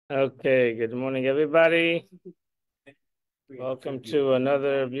Okay, good morning, everybody. Welcome to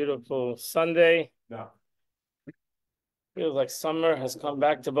another beautiful Sunday. Feels like summer has come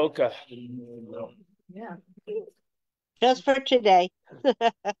back to Boca. Yeah. Just for today. No,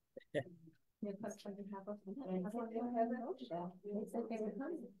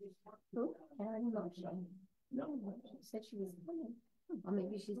 she said she was coming. Or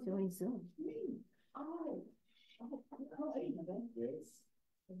maybe she's doing Zoom.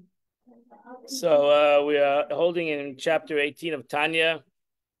 So we are holding in chapter 18 of Tanya,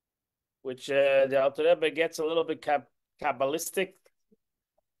 which the Alter Rebbe gets a little bit Kabbalistic.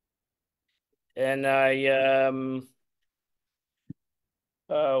 And I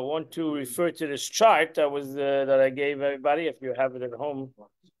want to refer to this chart that I gave everybody. If you have it at home,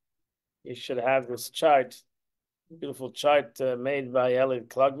 you should have this chart. Beautiful chart made by Elliot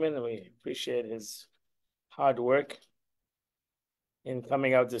Klugman, and we appreciate his hard work in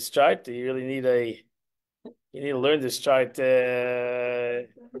coming out this chart. You really need to learn this chart. A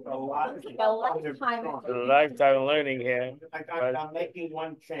lifetime of learning here. I'm making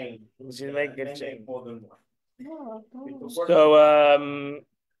one change. You should make a change. So,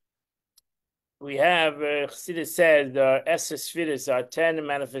 we have Chassidus says there are Esses are 10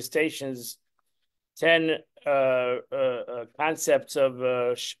 manifestations, 10 concepts of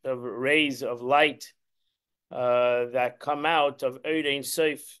rays of light that come out of Eid Ein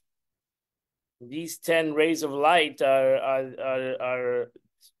Sof. These 10 rays of light are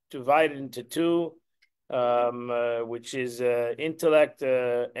divided into two, which is intellect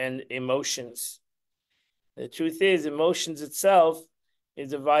and emotions. The truth is, emotions itself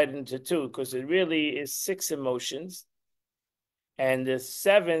is divided into two because it really is 6 emotions, and the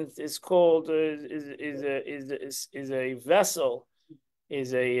 7th is called is a vessel,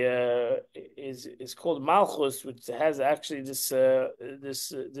 is called Malchus, which has actually this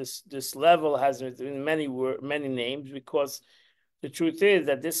level has many names, because the truth is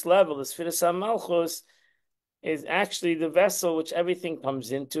that this level, this Firas Malchus, is actually the vessel which everything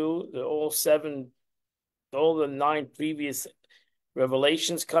comes into. All the 9 previous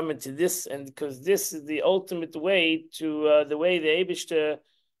revelations come into this, and because this is the ultimate way to the way the Eibishter,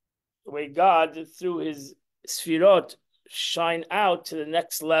 the way God through his Sfirot shine out to the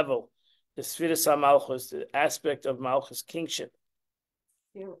next level, the Sfiras HaMalchus, the aspect of Malchus kingship.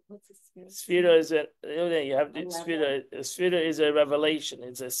 What's a Sfira is you have the Sfira. Sfira is a revelation.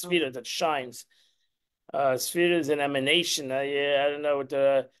 It's a Sfira that shines. Sfira is an emanation. I don't know what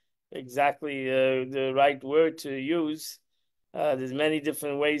exactly the right word to use. There's many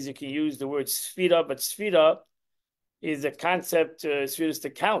different ways you can use the word Sfira, but Sfira is a concept. Sfira is to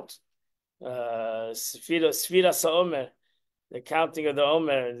count. Sfira Sa'omer, the counting of the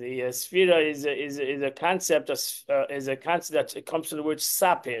Omer. The Sfira is a concept that it comes from the word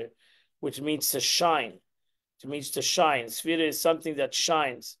sapir, which means to shine. It means to shine. Sfira is something that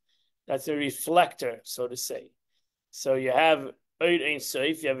shines. That's a reflector, so to say. So you have Eid Ein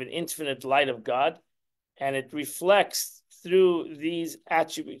Sof, you have an infinite light of God, and it reflects through these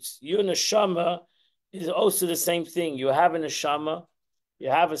attributes. Your neshama is also the same thing. You have a neshama,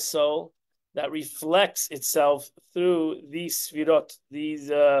 you have a soul that reflects itself through these sfirot, these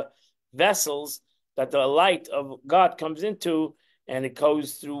vessels that the light of God comes into, and it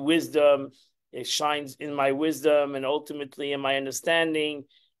goes through wisdom. It shines in my wisdom, and ultimately in my understanding,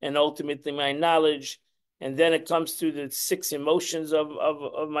 and ultimately my knowledge. And then it comes through the 6 emotions of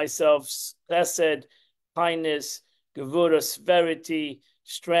myself: chesed, kindness, gevura, severity,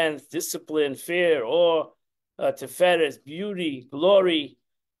 strength, discipline, fear, awe, teferet, beauty, glory,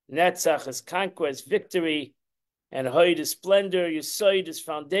 netzach is conquest, victory, and hoid is splendor, yisoid is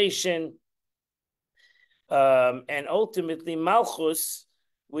foundation, and ultimately malchus,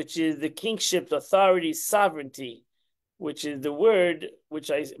 which is the kingship, authority, sovereignty, which is the word which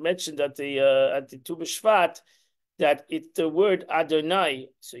I mentioned at the Tu B'Shvat, that it's the word Adonai.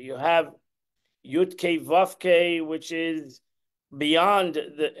 So you have Yud Kei Vav Kei, which is beyond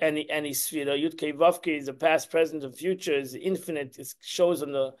any sfira. Yud Kei Vav Kei is the past, present, and future. Is infinite. It shows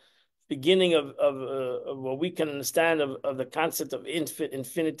on the beginning of what we can understand of the concept of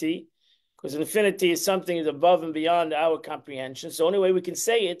infinity, because infinity is something is above and beyond our comprehension. So the only way we can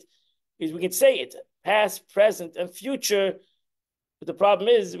say it is we can say it past, present, and future. But the problem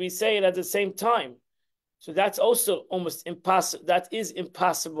is we say it at the same time. So that's also almost impossible. That is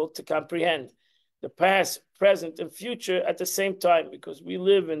impossible to comprehend. The past, present, and future at the same time, because we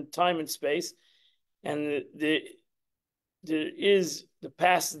live in time and space, and there is the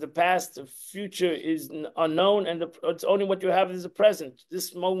past, the future is unknown, and it's only what you have is the present,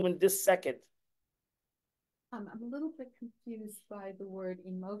 this moment, this second. I'm a little bit confused by the word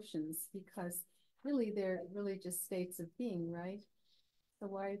emotions because really they're really just states of being, right? So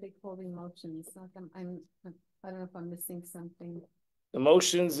why are they called emotions? Like I don't know if I'm missing something.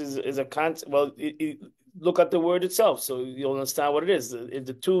 Emotions is a concept. Well, look at the word itself, so you'll understand what it is.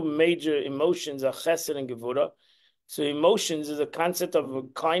 The two major emotions are chesed and gevura. So emotions is a concept of a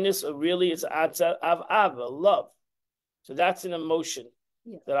kindness, or really it's av, a love. So that's an emotion,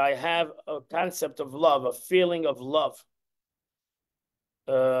 Yeah. that I have a concept of love, a feeling of love.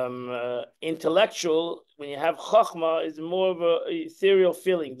 Intellectual, when you have chachma, is more of a ethereal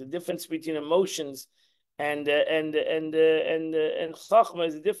feeling. The difference between emotions and chachma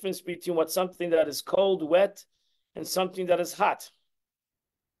is the difference between what something that is cold, wet, and something that is hot.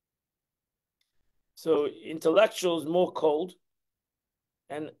 So intellectual is more cold,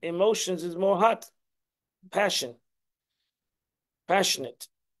 and emotions is more hot, passionate.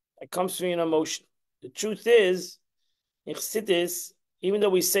 It comes from an emotion. The truth is, in Chassidus, even though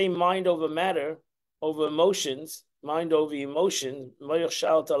we say mind over matter, over emotions, mind over emotion,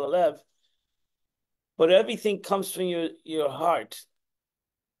 but everything comes from your heart.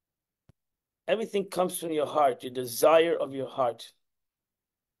 Everything comes from your heart, your desire of your heart.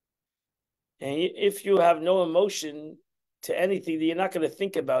 And if you have no emotion to anything, then you're not going to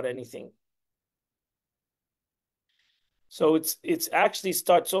think about anything. So it's actually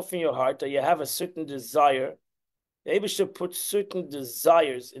starts off in your heart that you have a certain desire. The Eibusher puts certain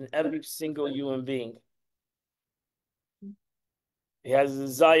desires in every single human being. He has a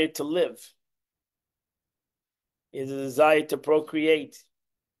desire to live. He has a desire to procreate.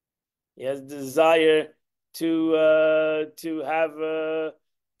 He has a desire to have to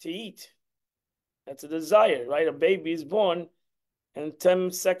eat. That's a desire, right? A baby is born, and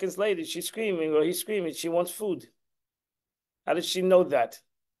 10 seconds later she's screaming or he's screaming. She wants food. How does she know that?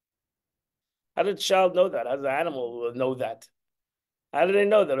 How did the child know that? How does the animal know that? How do they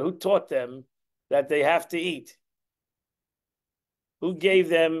know that? Who taught them that they have to eat? Who gave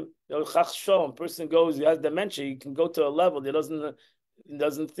them? A person goes, he has dementia. You can go to a level that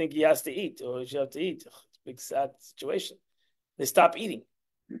doesn't think he has to eat or she has to eat. It's a big sad situation. They stop eating.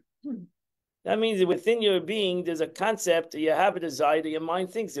 That means that within your being, there's a concept that you have a desire that your mind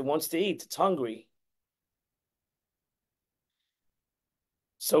thinks it wants to eat. It's hungry.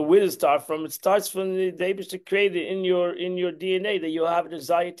 So where does it start from? It starts from the Eibusher created in your DNA that you have a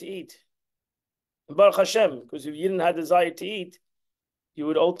desire to eat. And Baruch Hashem, because if you didn't have a desire to eat, you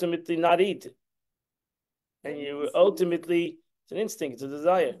would ultimately not eat. And you would ultimately, it's an instinct, it's a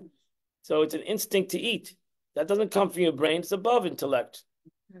desire. So it's an instinct to eat. That doesn't come from your brain, it's above intellect.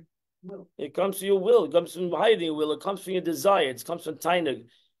 It comes from your will, it comes from hiding your will, it comes from your desire, it comes from Tanya,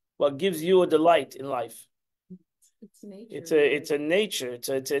 what gives you a delight in life. It's nature. It's a nature.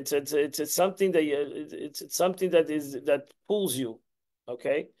 It's something that it's something that pulls you,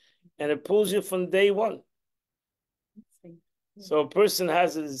 okay, and it pulls you from day one. So a person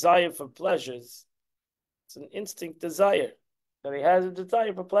has a desire for pleasures. It's an instinct desire that he has a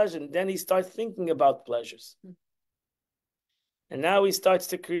desire for pleasure, and then he starts thinking about pleasures, and now he starts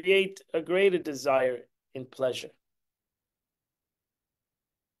to create a greater desire in pleasure.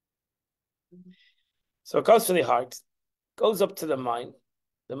 So it comes from the heart, goes up to the mind.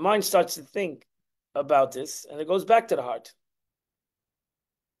 The mind starts to think about this, and it goes back to the heart.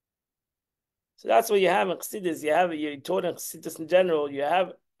 So that's what you have in Chassidus. You're taught in Chassidus in general, you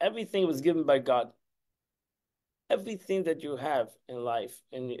have everything was given by God. Everything that you have in life,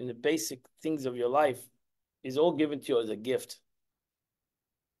 in the basic things of your life, is all given to you as a gift.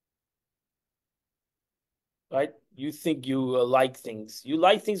 Right? You think you like things. You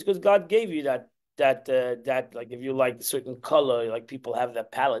like things because God gave you that like if you like a certain color, like people have their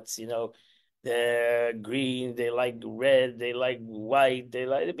palettes, they're green, they like red, they like white, they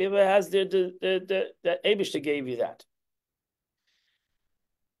like people has the Eibusher gave you that.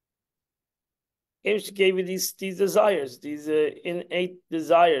 Eibusher gave you these desires, these innate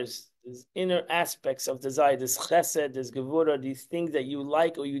desires, these inner aspects of desire, this chesed, this gevura, these things that you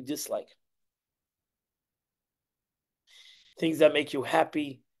like or you dislike. Things that make you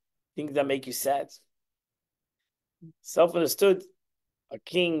happy, things that make you sad. Self-understood, a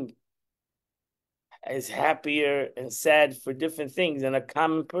king is happier and sad for different things than a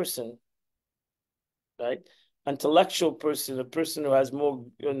common person, right? Intellectual person, a person who has more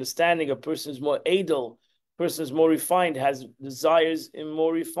understanding, a person who's more adel, a person who's more refined, has desires in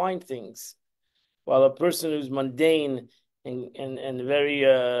more refined things. While a person who's mundane and very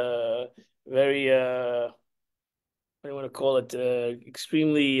what do you want to call it?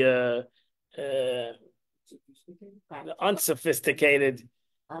 Extremely unsophisticated,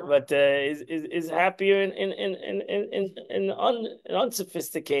 but is happier in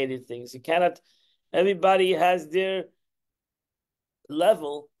unsophisticated things. You cannot. Everybody has their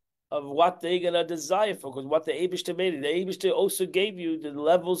level of what they're gonna desire for, because what the Eibishter made it. The Eibishter also gave you the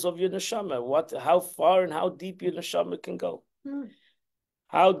levels of your neshama, how far and how deep your neshama can go,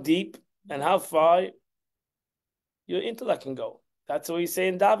 how deep and how far your intellect can go. That's what we say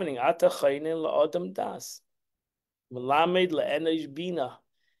in davening. Ata chaynin la'adam das, melamed le'enosh bina.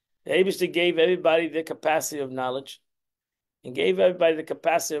 The Eibishter gave everybody the capacity of knowledge and gave everybody the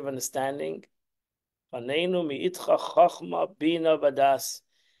capacity of understanding. Aneinu mi'itcha chachma bina vadas.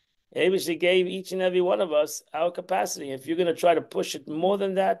 Abishai gave each and every one of us our capacity. If you're going to try to push it more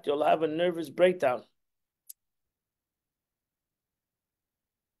than that, you'll have a nervous breakdown.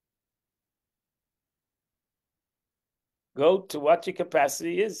 Go to what your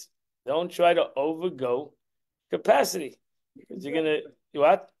capacity is. Don't try to overgo capacity. Because you're going to,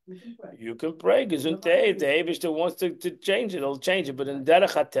 what? You can pray. Gesundheit. If the Abishai wants to change it, he'll change it. But in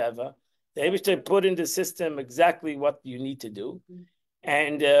Derech HaTeva, the Abishai put in the system exactly what you need to do.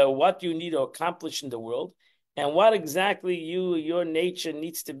 And what you need to accomplish in the world, and what exactly your nature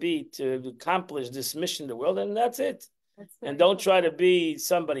needs to be to accomplish this mission in the world, and that's it. And don't try to be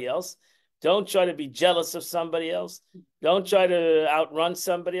somebody else. Don't try to be jealous of somebody else. Don't try to outrun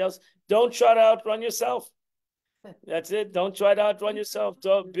somebody else. Don't try to outrun yourself. That's it. Don't try to outrun yourself.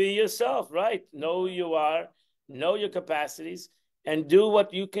 Don't be yourself, right? Know who you are, know your capacities, and do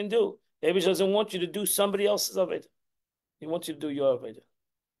what you can do. David doesn't want you to do somebody else's of it. He wants you to do your Aveda.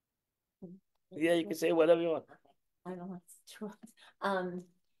 Yeah, you can say whatever you want. I don't want to interrupt.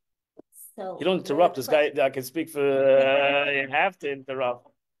 So you don't interrupt this guy. I can speak for. You have to interrupt.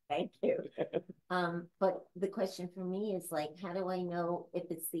 Thank you. But the question for me is like, how do I know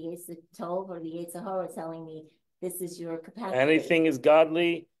if it's the Yetzer Tov or the Yetzer Hara telling me this is your capacity? Anything is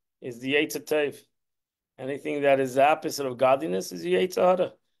godly is the Yetzer Tov. Anything that is the opposite of godliness is the Yetzer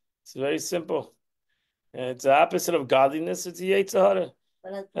Hara. It's very simple. It's the opposite of godliness. It's the Yetzer Hara.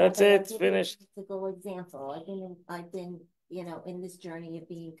 That's it. It's finished. A typical example. I've been, in this journey of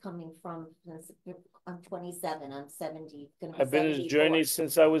coming from. I'm 27. I'm 70. I've been in this journey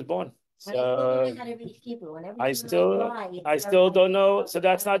since I was born. So, I still don't know how to read Hebrew. I still don't know. So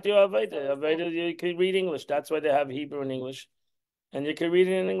that's not your Aveda. Aveda, you can read English. That's why they have Hebrew and English, and you can read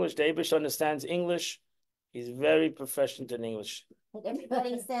it in English. The Abish understands English. He's very proficient in English. But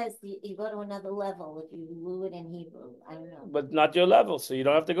everybody says you go to another level if you do it in Hebrew. I don't know. But not your level, so you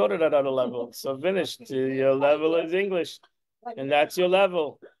don't have to go to that other level. So finished. Your level is English, and that's your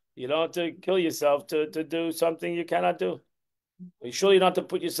level. You don't have to kill yourself to do something you cannot do. You surely don't have to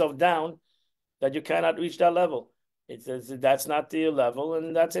put yourself down that you cannot reach that level. That's not your level,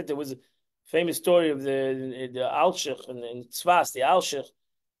 and that's it. There was a famous story of the Alshich in Tzfas, the Alshich.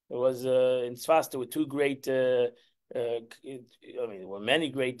 It was in Tzfas, there were two great, there were many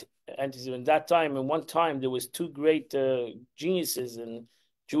great entities. In that time, in one time, there was two great geniuses and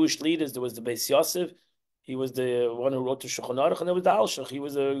Jewish leaders. There was the Beis Yosef. He was the one who wrote the Shulchan Aruch, and there was the Alshich. He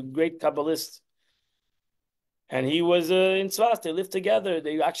was a great Kabbalist. And he was in Tzfas. They lived together.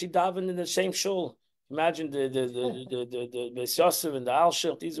 They actually davened in the same shul. Imagine the Beis Yosef and the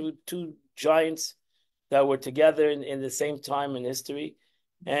Alshich. These were two giants that were together in the same time in history.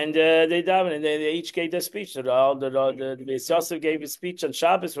 And they davened, and they each gave their speech. So the Beis Yosef gave his speech on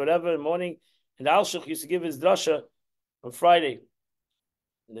Shabbos, whatever, in the morning, and the Alshich used to give his drasha on Friday.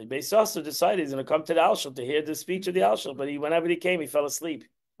 And the Beis Yosef decided he's going to come to the Alshich to hear the speech of the Alshich, but whenever he came, he fell asleep.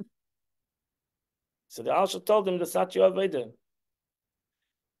 So the Alshich told him, that's not your Aveda.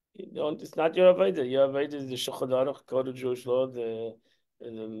 It's not your Aveda. Your Aveda is the Shulchan Aruch, Code of Jewish Law, the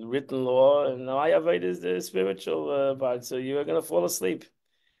written law, and my Aveda is the spiritual part. So you are going to fall asleep.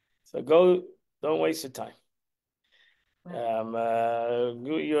 So go, don't waste your time.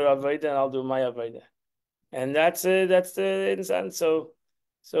 Do your Aveda and I'll do my Aveda. And that's the insan.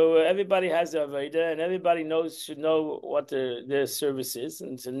 So everybody has the Aveda, and everybody should know what their service is,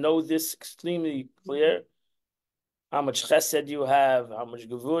 and to know this extremely clear, how much chesed you have, how much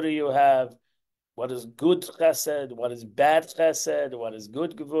gevura you have, what is good chesed, what is bad chesed, what is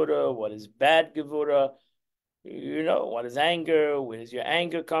good gevura, what is bad gevura. What is anger? Where does your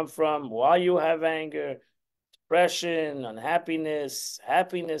anger come from? Why you have anger? Depression, unhappiness,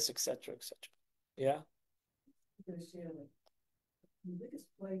 happiness, etc., etc. Yeah. I'm going to share that the biggest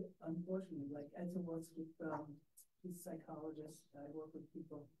plague, unfortunately, like Edson works with these psychologists, I work with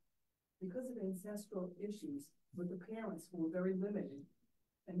people, because of ancestral issues with the parents who were very limited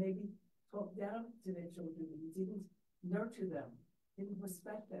and maybe talked down to their children and didn't nurture them, didn't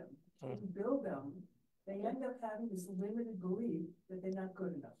respect them, didn't build them. they end up having this limited belief that they're not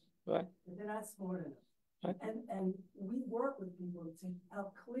good enough. Right. That they're not smart enough. Right. And we work with people to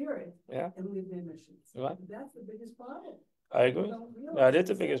help clear it and live their missions. Right. That's the biggest problem. I agree. That is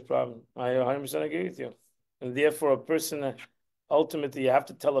the biggest problem. I 100% agree with you. And therefore, a person, ultimately, you have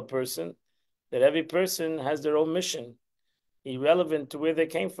to tell a person that every person has their own mission, irrelevant to where they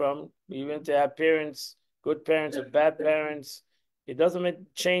came from, even if they have parents, good parents or bad parents. It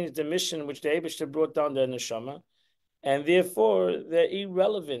doesn't change the mission which the Eibishter brought down their neshama, and therefore they're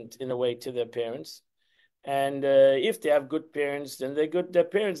irrelevant in a way to their parents. And if they have good parents, then they're good. Their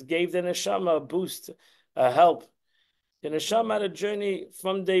parents gave the neshama a boost, a help. The neshama had a journey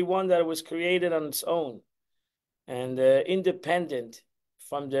from day one that it was created on its own and independent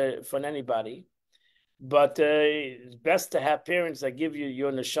from anybody. But it's best to have parents that give you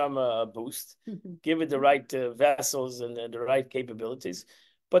your neshama a boost, give it the right vessels and the right capabilities.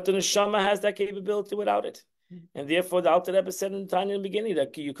 But the neshama has that capability without it. And therefore, the Alter Rebbe said in Tanya in the beginning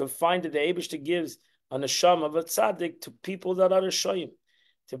that you can find that the Eibishter gives a neshama of a tzaddik to people that are shoyim,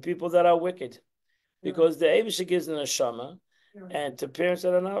 to people that are wicked. Because the Eibishter gives the neshama and to parents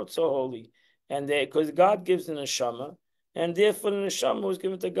that are not so holy. And because God gives the neshama, and therefore the neshama was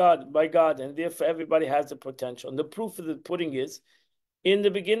given to God by God, and therefore everybody has the potential. And the proof of the pudding is in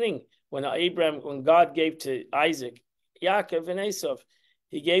the beginning when God gave to Isaac, Yaakov, and Esav,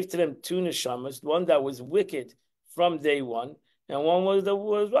 He gave to them two neshamas, one that was wicked from day one, and one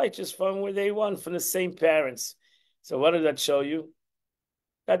was righteous from day one, from the same parents. So what does that show you?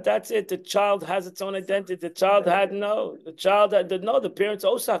 That's it. The child has its own identity. The parents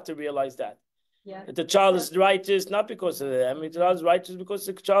also have to realize that. Yeah. That the child is righteous not because of them. The child is righteous because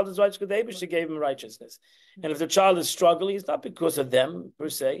the child is righteous because the Eibishter gave him righteousness. And if the child is struggling, it's not because of them per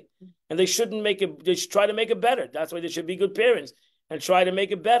se. And they shouldn't they should try to make it better. That's why they should be good parents and try to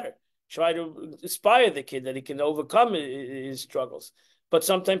make it better. Try to inspire the kid that he can overcome his struggles. But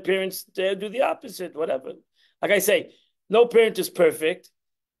sometimes parents they do the opposite, whatever. Like I say, no parent is perfect.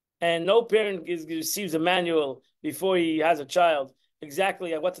 And no parent receives a manual before he has a child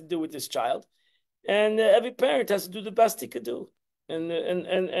exactly what to do with this child. And every parent has to do the best he could do. And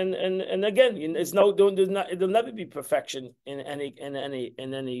again, there'll never be perfection in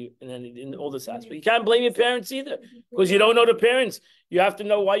all this aspect. You can't blame your parents either because you don't know the parents. You have to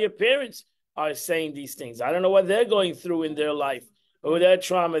know why your parents are saying these things. I don't know what they're going through in their life or their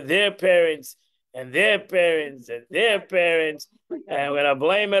trauma, their parents and their parents and their parents. And we're gonna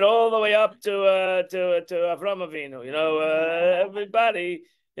blame it all the way up to Avraham Avinu. Everybody.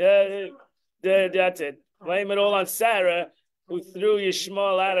 That's it. Blame it all on Sarah, who threw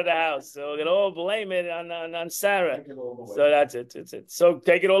Yishmael out of the house. So we're gonna all blame it on Sarah. So that's it. It's it. So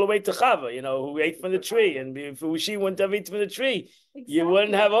take it all the way to Chava, who ate from the tree, and if she wouldn't have eaten from the tree, you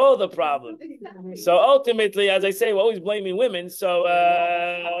wouldn't have all the problem. So ultimately, as I say, we're always blaming women. So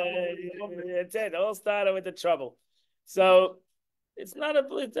it's it. It all started with the trouble. So. It's not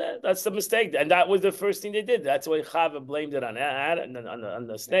that's the mistake. And that was the first thing they did. That's why Chava blamed it on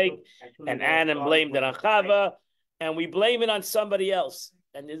the snake, and Adam blamed it on Chava, and we blame it on somebody else.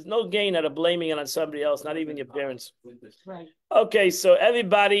 And there's no gain out of blaming it on somebody else, not even your parents. Right. Okay, so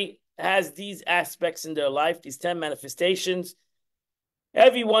everybody has these aspects in their life, these 10 manifestations.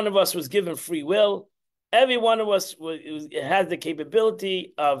 Every one of us was given free will. Every one of us has the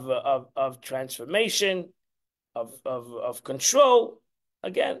capability of transformation. Of control.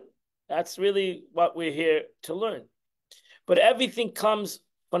 Again, that's really what we're here to learn. But everything comes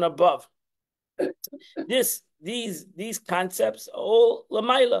from above. These concepts are all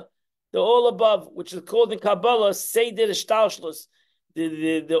lamaila. They're all above, which is called in Kabbalah Seder Shtalshlus,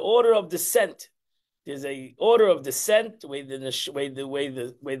 the order of descent. There's a order of descent, the way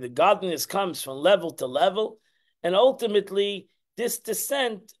the godliness comes from level to level, and ultimately this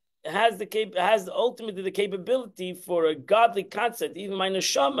descent has ultimately the capability for a godly concept, even my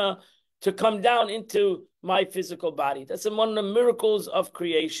neshama, to come down into my physical body. That's one of the miracles of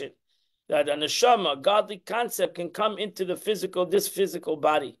creation, that a neshama, a godly concept, can come into this physical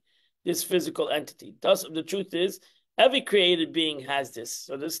body, this physical entity. Thus, the truth is, every created being has this.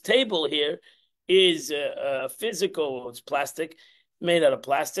 So this table here is physical. It's plastic, made out of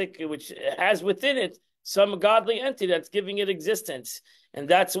plastic, which has within it some godly entity that's giving it existence. And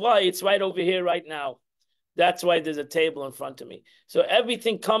that's why it's right over here right now. That's why there's a table in front of me. So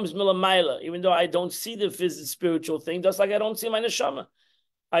everything comes milamaila, even though I don't see the spiritual thing, just like I don't see my neshama.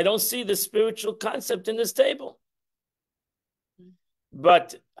 I don't see the spiritual concept in this table.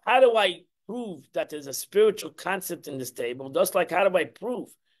 But how do I prove that there's a spiritual concept in this table? Just like how do I prove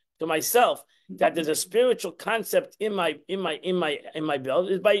to myself that there's a spiritual concept in my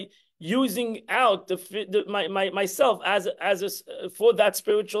belt? Is by using out myself as for that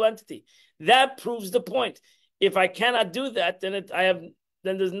spiritual entity. That proves the point. If I cannot do that, then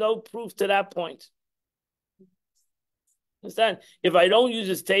there's no proof to that point. Understand? If I don't use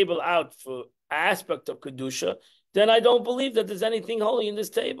this table out for aspect of Kedusha, then I don't believe that there's anything holy in this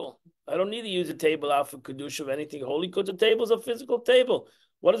table. I don't need to use a table out for Kedusha of anything holy, because the table is a physical table.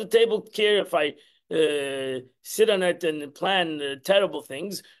 What does the table care if I sit on it and plan terrible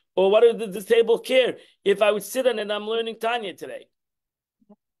things? Or what does the table care if I would sit on it and I'm learning Tanya today?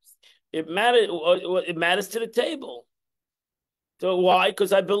 It matters to the table. So why?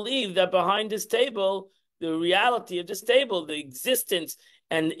 Because I believe that behind this table, the reality of this table, the existence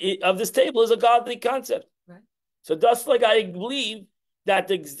of this table is a godly concept. Right. So just like I believe that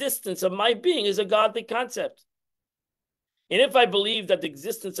the existence of my being is a godly concept. And if I believe that the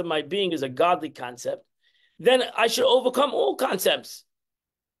existence of my being is a godly concept, then I should overcome all concepts.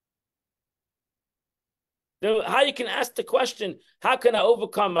 How you can ask the question, how can I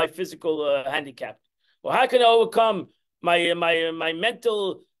overcome my physical handicap? Or how can I overcome my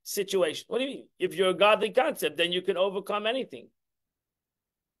mental situation? What do you mean? If you're a godly concept, then you can overcome anything.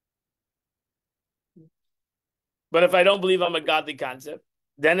 But if I don't believe I'm a godly concept,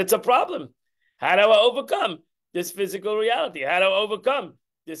 then it's a problem. How do I overcome this physical reality? How do I overcome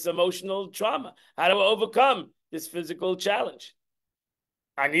this emotional trauma? How do I overcome this physical challenge?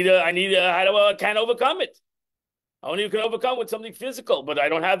 I can't overcome it. I only can overcome with something physical, but I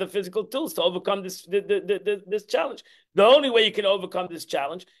don't have the physical tools to overcome this challenge. The only way you can overcome this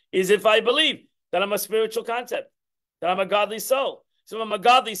challenge is if I believe that I'm a spiritual concept, that I'm a godly soul. So if I'm a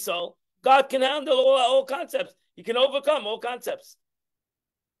godly soul, God can handle all concepts. He can overcome all concepts.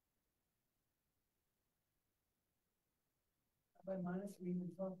 By minus, we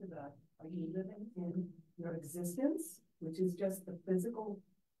talked about, are you living in your existence, which is just the physical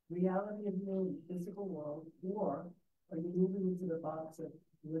reality of your physical world, or are you moving into the box of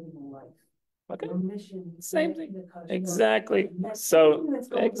living a life? Okay. Your mission, same thing. Exactly. So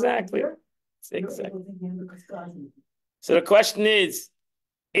exactly. So the question is,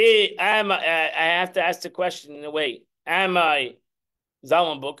 I have to ask the question in a way: am I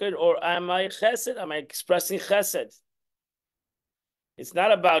Zalman Bukid or am I Chesed? Am I expressing Chesed? It's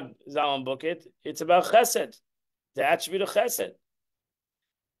not about Zalman Bukid. It's about Chesed, the attribute of Chesed.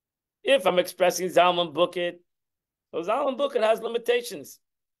 If I'm expressing Zalman Bukid, well, Zalman Bukid has limitations.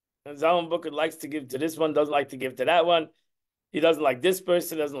 And Zalman Bukid likes to give to this one, doesn't like to give to that one. He doesn't like this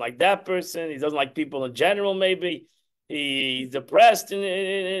person, doesn't like that person. He doesn't like people in general, maybe. He's depressed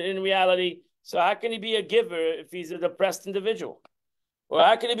in reality. So how can he be a giver if he's a depressed individual? Or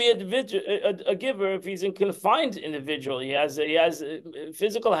how can he be a giver if he's a confined individual? He has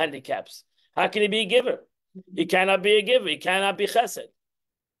physical handicaps. How can he be a giver? He cannot be a giver. He cannot be chesed.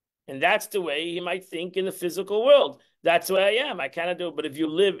 And that's the way he might think in the physical world. That's where I am. I cannot do it. But if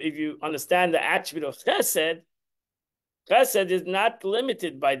you understand the attribute of chesed, chesed is not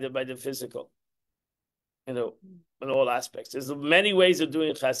limited by the physical, in all aspects. There's many ways of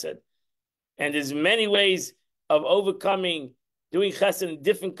doing chesed. And there's many ways of overcoming, doing chesed in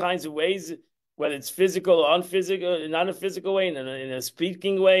different kinds of ways, whether it's physical or unphysical, not a physical way, in a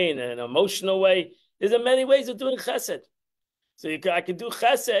speaking way, in an emotional way. There's many ways of doing chesed. So I can do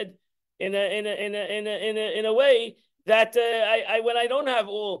chesed in a way that when I don't have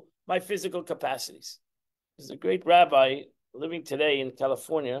all my physical capacities. There's a great rabbi living today in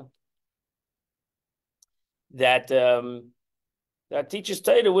California that teaches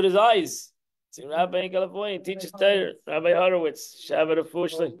Torah with his eyes. It's a rabbi in California, he teaches Torah, Rabbi Horowitz, Shabbat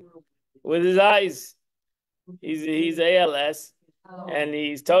Afushli, with his eyes. He's ALS. And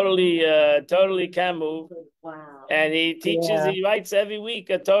he's totally can move. Wow. And he teaches, he writes every week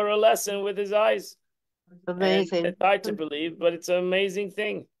a Torah lesson with his eyes. Amazing. And it's hard to believe, but it's an amazing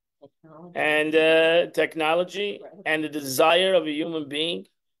thing. And technology and the desire of a human being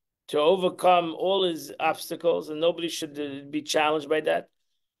to overcome all his obstacles, and nobody should be challenged by that.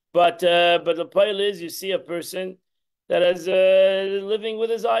 But the point is, you see a person that is living with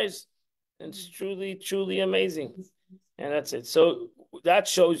his eyes. And it's truly amazing. And that's it. So that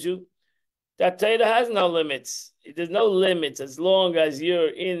shows you that Torah has no limits. There's no limits. As long as you're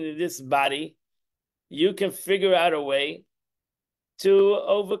in this body, you can figure out a way to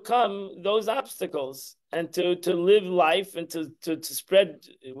overcome those obstacles and to live life and to spread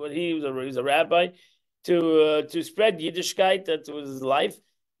what he was a rabbi, to spread Yiddishkeit, that was his life,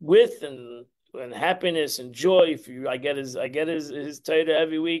 with and happiness and joy. I get his Torah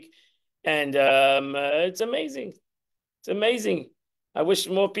every week, and it's amazing. It's amazing. I wish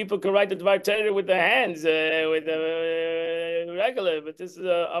more people could write the Dvar Torah with their hands, with regular, but this is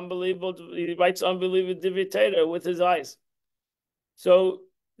unbelievable. He writes unbelievable Divrei with his eyes. So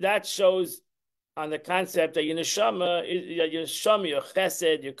that shows on the concept that your neshama, your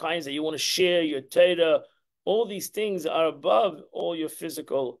chesed, your kindness that you want to share, your Torah, all these things are above all your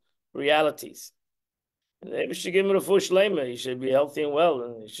physical realities. And maybe should give him a fush lema. He should be healthy and well,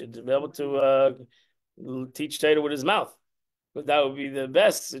 and he should be able to teach Torah with his mouth. But that would be the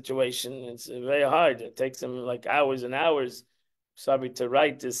best situation. It's very hard. It takes him like hours and hours, to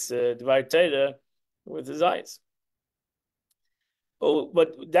write this Dvar Torah with his eyes. Oh, but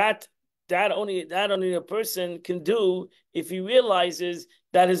that only a person can do if he realizes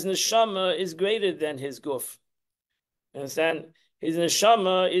that his neshama is greater than his guf. Understand? His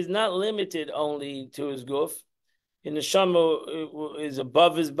neshama is not limited only to his guf. His neshama is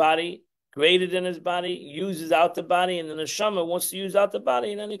above his body, greater than his body, uses out the body, and the neshama wants to use out the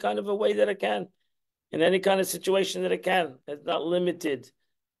body in any kind of a way that it can, in any kind of situation that it can. It's not limited,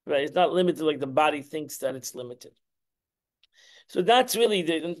 right? It's not limited like the body thinks that it's limited. So that's really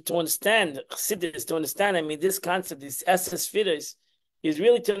to understand Chassidus, to understand. I mean, this concept, this essence fitters, is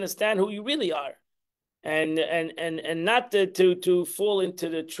really to understand who you really are, and not to fall into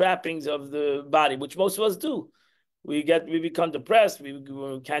the trappings of the body, which most of us do. We become depressed. We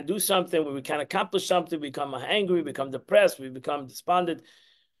can't do something. We can't accomplish something. We become angry. We become depressed. We become despondent.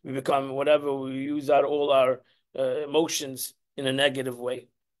 We become whatever. We use all our emotions in a negative way.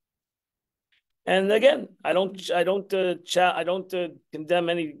 And again, I don't condemn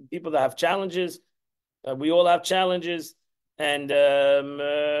any people that have challenges. We all have challenges, and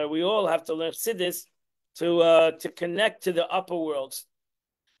we all have to learn Siddur to connect to the upper worlds.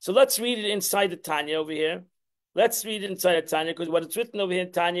 So let's read it inside the Tanya over here. Let's read it inside the Tanya, because what it's written over here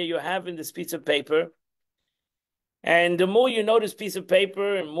in Tanya, you have in this piece of paper. And the more you know this piece of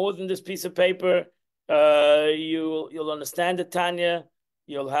paper, and more than this piece of paper, you'll understand the Tanya.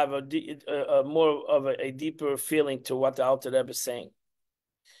 You'll have a more of a deeper feeling to what the Alter Rebbe is saying.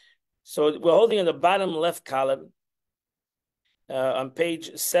 So we're holding in the bottom left column on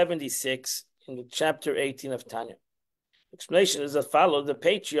page 76 in the chapter 18 of Tanya. Explanation is as follows: the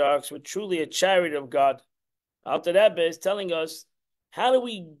patriarchs were truly a chariot of God. Alter Rebbe is telling us, how do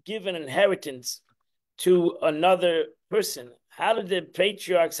we give an inheritance to another person? How did the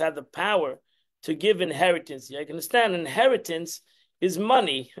patriarchs have the power to give inheritance? You can understand inheritance is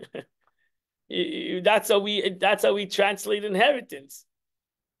money. That's how we translate inheritance.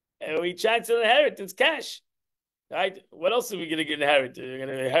 We translate inheritance cash, right? What else are we going to inherit? We're going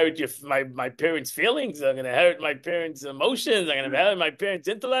to inherit my parents' feelings. I'm going to inherit my parents' emotions. I'm going to inherit my parents'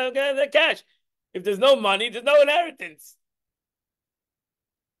 intellect. I'm going to inherit cash. If there's no money, there's no inheritance.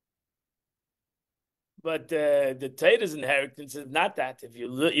 But the Torah's inheritance is not that. If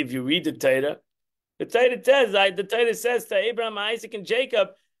you read the Torah, the Torah says to Abraham, Isaac, and Jacob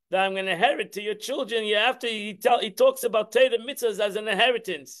that I'm going to inherit to your children. He talks about Torah mitzvahs as an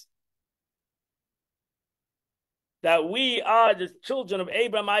inheritance. That we are the children of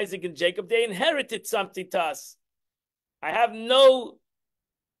Abraham, Isaac, and Jacob. They inherited something to us. I have no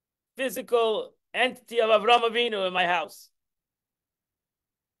physical entity of Avraham Avinu in my house.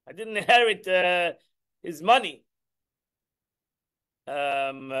 I didn't inherit his money.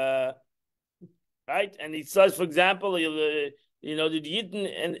 Right? And he says, for example, the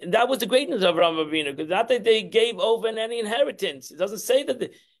Yidden, and that was the greatness of Avraham Avinu, because not that they gave over in any inheritance. It doesn't say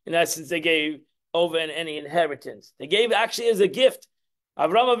that, in essence, they gave over in any inheritance. They gave actually as a gift.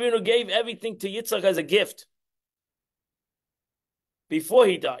 Avraham Avinu gave everything to Yitzchak as a gift before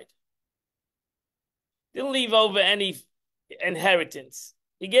he died. Didn't leave over any inheritance.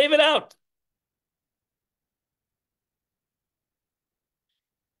 He gave it out.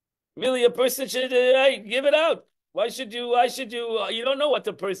 Really, a person should give it out. Why should you? You don't know what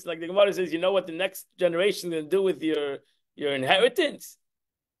the person, like the Gemara says, you know what the next generation is going to do with your inheritance.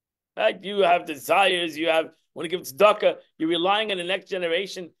 Right? You have desires. You want to give tzedakah. You're relying on the next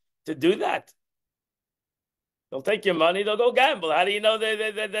generation to do that. They'll take your money. They'll go gamble. How do you know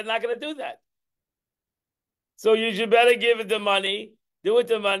they're not going to do that? So you should better give it the money. Do with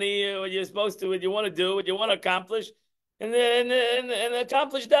the money what you're supposed to, what you want to do, what you want to accomplish, and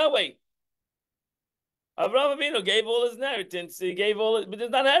accomplish that way. Avraham Avinu gave all his inheritance. He gave all, but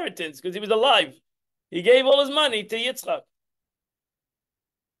it's not inheritance because he was alive. He gave all his money to Yitzchak.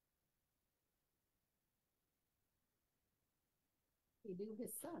 He knew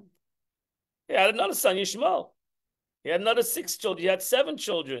his son. He had another son, Yishmael. He had another 6 children. He had 7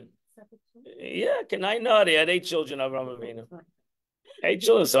 children. Yeah, can I know? He had 8 children, Avraham Avinu. 8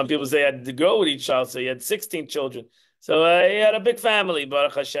 children. Some people say he had to grow with each child, so he had 16 children. So he had a big family,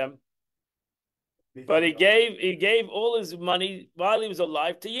 Baruch Hashem. But he gave all his money while he was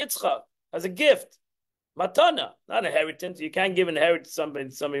alive to Yitzchak as a gift. Matana, not inheritance. You can't give inheritance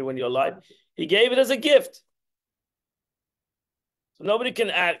to somebody when you're alive. He gave it as a gift. So nobody can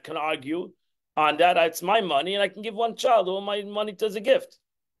argue on that. It's my money, and I can give one child all my money as a gift.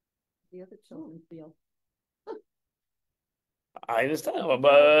 The other children feel. I understand, but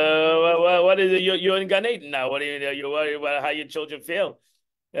what is it? You're in Gan Eden now. What do you worry about how your children feel?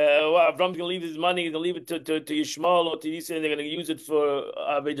 Abraham's going to leave his money, he's going to leave it to Yishmael or to Yisrael, and they're going to use it for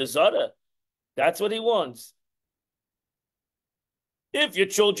Avodah Zarah. That's what he wants. If your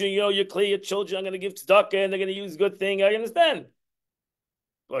children, you're clear, your children are going to give tzedakah and they're going to use good thing, I understand.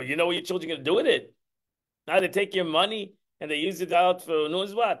 Well, you know what your children are going to do with it. Now they take your money and they use it out for who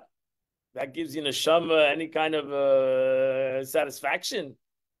knows what. That gives you neshama any kind of satisfaction.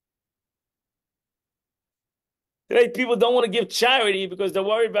 Today, people don't want to give charity because they're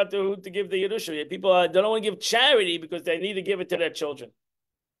worried about who to give the Yerusha. People they don't want to give charity because they need to give it to their children.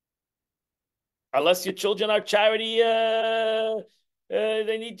 Unless your children are charity,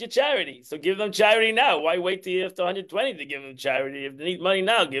 they need your charity. So give them charity now. Why wait till after 120 to give them charity? If they need money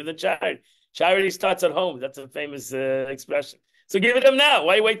now, give them charity. Charity starts at home. That's a famous expression. So give it them now.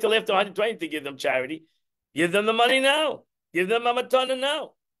 Why wait till after 120 to give them charity? Give them the money now. Give them a matana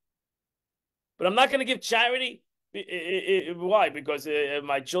now. But I'm not going to give charity. Why? Because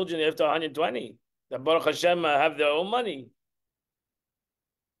my children after 120, the Baruch Hashem have their own money.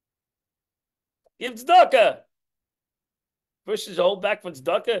 Give tzedakah. First is hold back from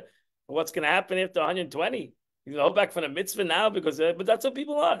tzedakah. What's going to happen after 120? You hold back from the mitzvah now because, but that's what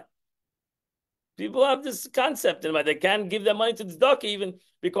people are. People have this concept in mind. They can't give their money to tzedakah even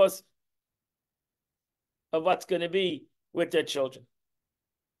because of what's going to be with their children.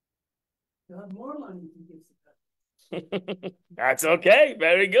 You'll have more money to give tzedakah. That's okay.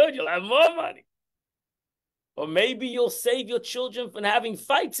 Very good. You'll have more money. Or maybe you'll save your children from having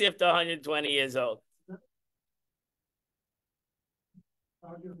fights after 120 years old.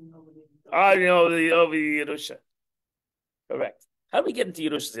 Arguing over Over the Yerusha. Correct. How do we get into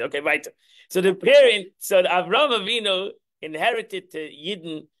Yerusha? Okay, right. So the Avraham Avinu inherited to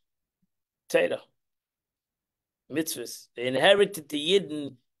Yidden Torah. Mitzvahs. They inherited to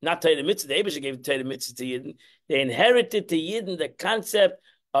Yidden, not Torah mitzvah, the Abishah gave Torah mitzvahs to Yidden. They inherited to Yidden the concept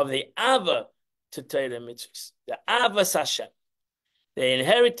of the Ava to Torah mitzvahs. The Ava Hashem. They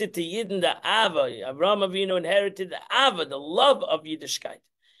inherited to Yidden the Ava. Avraham Avinu inherited the Ava, the love of Yiddishkeit.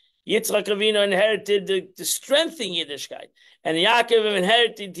 Yitzchak Avinu inherited the strength in Yiddishkeit. And Yaakov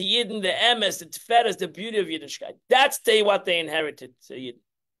inherited to Yidden the emes, the tiferes, the beauty of Yiddishkeit. That's what they inherited to Yidden.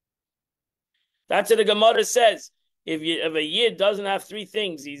 That's what the Gemara says. If a Yid doesn't have three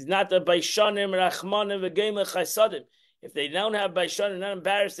things, he's not a Baishanim, Rachmanim, V'geimel Chasadim. If they don't have Baishanim, not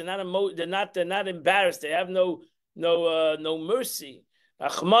embarrassed, they're not embarrassed. They have no mercy.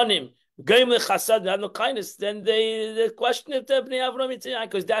 Rachmanim, V'geimel Chasadim, have no kindness. Then the question if they're Bnei Avraham Yitzchak,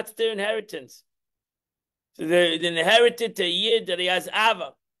 because that's their inheritance. So they inherited to a Yid that he has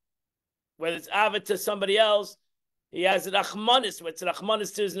Ava. Whether it's Ava to somebody else, he has Rachmanis, whether it's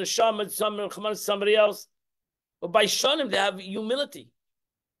Rachmanis to his Neshama, Rachmanis to somebody else. But by Shanim, they have humility.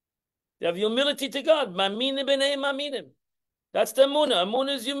 They have humility to God. Maminim b'nei maminim. That's the Amunah.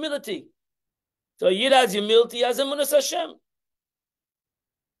 Amunah is humility. So a Yid has humility, he has Amunah Hashem.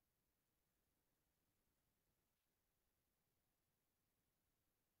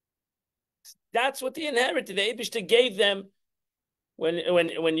 That's what they inherited. The Eibishter gave them.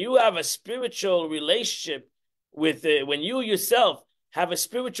 When you have a spiritual relationship with when you yourself have a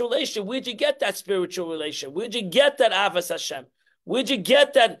spiritual relationship, where'd you get that spiritual relationship? Where'd you get that Avas Hashem? Where'd you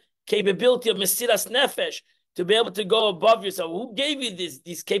get that capability of Mesiras Nefesh to be able to go above yourself? Who gave you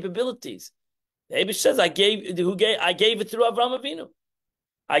these capabilities? The Eibishter says, I gave it through Avraham Avinu.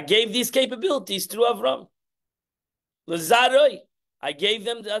 I gave these capabilities through Avraham. Lazaroi. I gave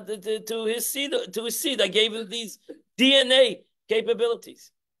them to his seed. I gave him these DNA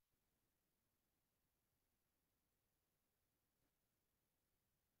capabilities.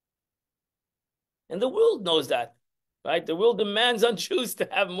 And the world knows that, right? The world demands on Jews to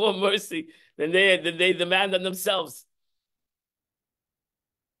have more mercy than they demand on themselves.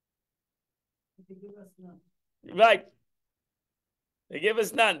 They give us none. Right. They give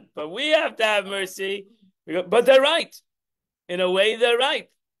us none. But we have to have mercy. But they're right. In a way, they're right.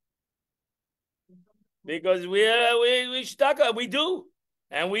 Because we stuck up. We do.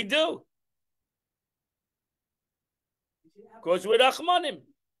 And we do. Because we're Rachmanim.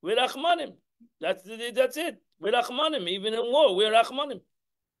 We're Rachmanim. That's it. We're Rachmanim. Even in war, we're Rachmanim.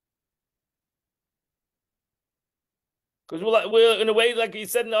 Because we're in a way, like he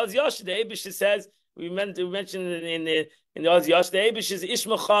said in Oz Yosh, the Eibishter says, We mentioned it in the Oz Yash. The Eibush is Ish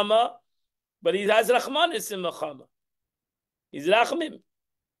Mechama, but he has Rachmanis in Mechama. He's Rachmim.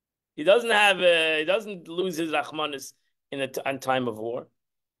 He doesn't lose his Rachmanis in time of war.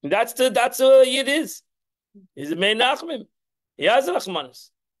 And that's what it is. He's a main Rachmim. He has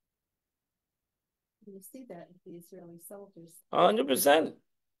Rachmanis. You see that with the Israeli soldiers. 100%.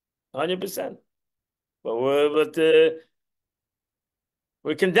 100%. But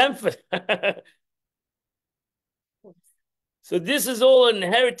we're condemned for it. So this is all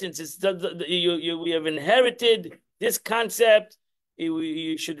inheritance. We have inherited this concept.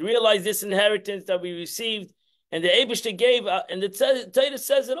 You should realize this inheritance that we received, and the Eibishter gave, and the Torah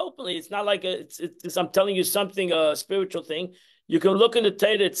says it openly. It's not like I'm telling you something, a spiritual thing. You can look in the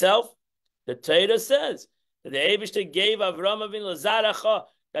Torah itself. The Torah says that the Eibishter gave Avram Avinu Lazaracha,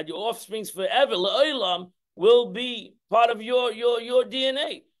 that your offsprings forever, La'olam, will be part of your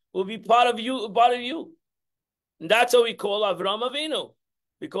DNA, will be part of you. And that's what we call Avram Avinu.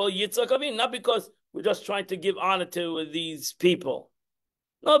 We call Yitzchak Avinu, not because we're just trying to give honor to these people.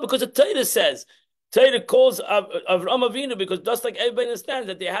 No, because the Torah says, Torah calls Avram Avinu because just like everybody understands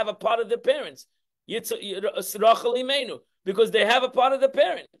that they have a part of their parents. Rachel Imenu, because they have a part of their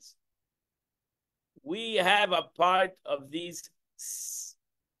parents. We have a part of these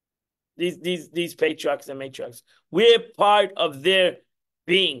patriarchs and matriarchs. We're part of their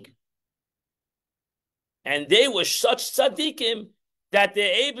being. And they were such tzaddikim that the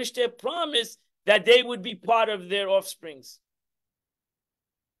Eibishter promised that they would be part of their offsprings.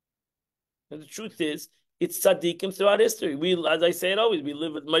 And the truth is, it's tzaddikim throughout history. As I say it always, we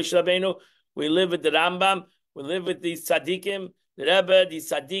live with Moshe Rabbeinu, we live with the Rambam, we live with these tzaddikim, the Rebbe, these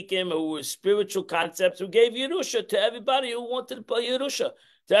tzaddikim who were spiritual concepts, who gave Yerusha to everybody who wanted Yerusha,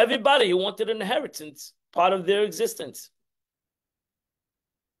 to everybody who wanted an inheritance, part of their existence.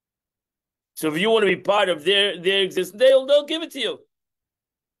 So if you want to be part of their existence, they'll give it to you.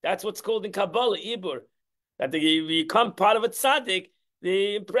 That's what's called in Kabbalah, Ibur. That they become part of a tzaddik,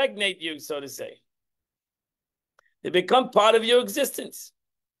 they impregnate you, so to say. They become part of your existence.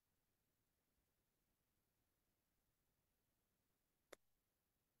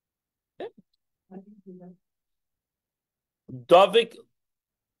 Yeah. Dovik,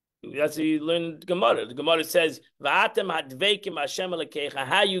 that's how you learn the Gemara. The Gemara says, "V'atem hadveikim Hashem alekecha."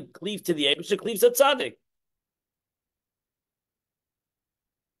 How you cleave to the Eibush, cleaves to tzaddik.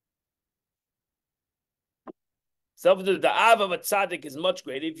 So the ava of a tzaddik is much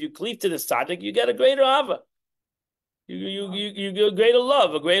greater. If you cleave to the tzaddik, you get a greater ava. You get a greater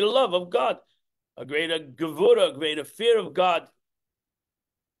love of God, a greater gevura, a greater fear of God.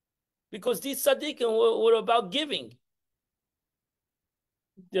 Because these tzaddikim were about giving.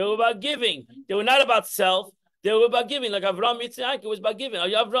 They were about giving. They were not about self. They were about giving. Like Avram Yitzchak was about giving.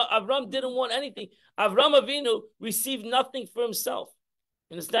 Avram didn't want anything. Avram Avinu received nothing for himself.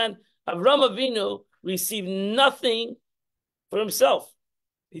 Understand? Avram Avinu received nothing for himself.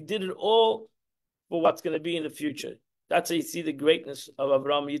 He did it all for what's going to be in the future. That's how you see the greatness of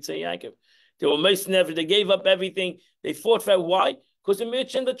Avram Yitzchak. They were mercenaries. They gave up everything. They fought for it. Why? Because the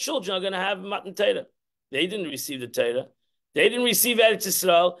Mirch and the children are going to have Matan Torah. They didn't receive the Torah. They didn't receive Eretz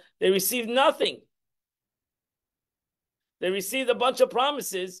Yisrael. They received nothing. They received a bunch of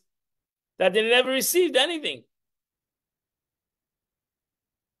promises that they never received anything.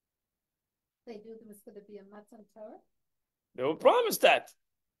 They knew there was going to be a Matan Torah? They were promised that.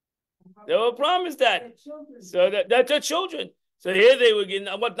 They were promised that. So that's their children. So here they were getting,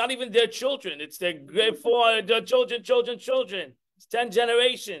 not even their children. It's their great four, their children. It's 10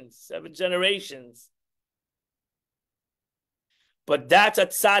 generations, 7 generations. But that's a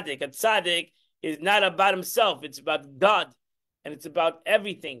tzaddik. A tzaddik is not about himself. It's about God. And it's about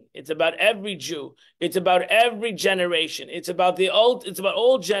everything. It's about every Jew. It's about every generation. It's about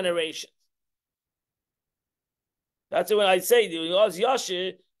all generations. That's when I say, the Oz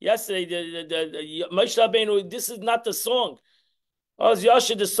Yashir, yesterday, the Moshe Rabbeinu, this is not the song. Oz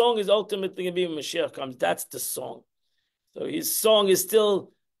Yashir, the song is ultimately going to be when Mashiach comes. That's the song. So his song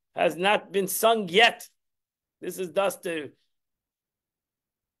has not been sung yet. This is just the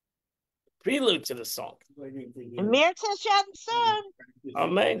prelude to the song. Mirza Shamsun.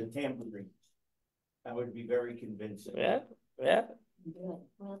 Amen. That would be very convincing. Yeah. Well,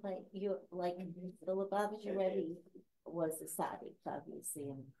 like the Lubavitcher Rebbe was a tzaddik, obviously,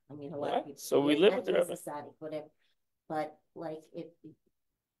 and I mean a lot of people. So we live with the Rebbe. Tzaddik, whatever. But like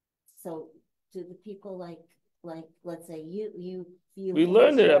so do the people like let's say you we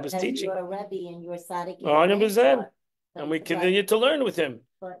learned it. I was teaching. You're a Rebbe and you're tzaddik. 100%. And we continue to learn with him.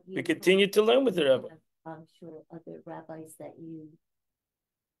 We continue to learn with the Rebbe. I'm sure other rabbis that you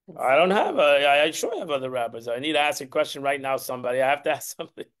I don't have I sure have other rabbis. I need to ask a question right now. Somebody, I have to ask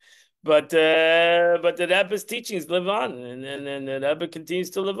somebody. But the Rebbe's teachings live on, and the Rebbe continues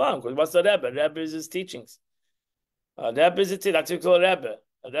to live on. What's the Rebbe? The Rebbe is his teachings. The Rebbe is a teacher. That's what we call a Rebbe.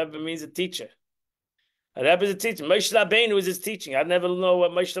 A Rebbe means a teacher. A Rebbe is a teacher. Moshe Rabbeinu is his teaching. I never know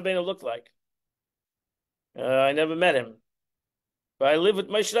what Moshe Rabbeinu looked like. I never met him, but I live with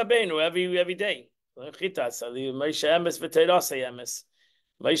Moshe Rabbeinu every day. Moshe emes v'teirasei emes.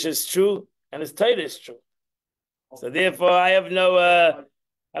 Moshe is true, and his Torah is true. So therefore, I have no.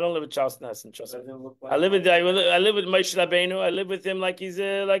 I don't live with Charles Nelson. Trust me. I live with Moshe Rabbeinu. I live with him like he's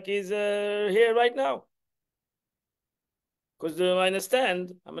here right now. Because I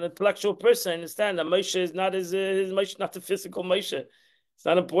understand, I'm an intellectual person. I understand that Moshe is not his Moshe, not the physical Moshe. It's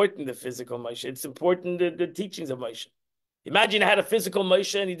not important the physical Moshe. It's important the teachings of Moshe. Imagine I had a physical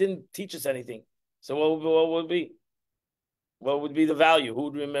Moshe and he didn't teach us anything. So what would be? What would be the value? Who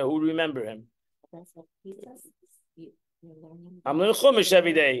would remember him? That's what he says. I'm learning Chumash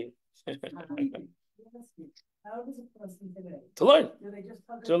every day. How does a person today? To learn. Do they just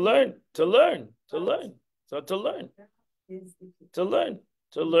talk To learn. So to learn.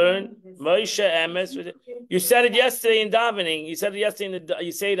 Moshe emes. You said it yesterday in davening. You said it yesterday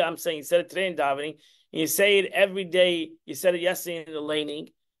you say it. I'm saying you said it today in davening. And you say it every day. You said it yesterday in the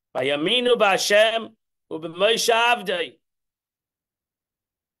laning. Vayaminu b'Hashem u'b'Moshe avdei.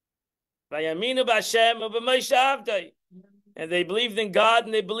 Vayaminu b'Hashem u'b'Moshe avdei. And they believed in God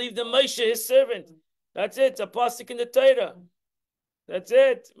and they believed in Moshe, his servant. That's it. It's a pasuk in the Torah. That's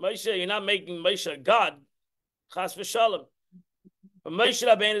it. Moshe, you're not making Moshe a God. Chas v'shalom. But Moshe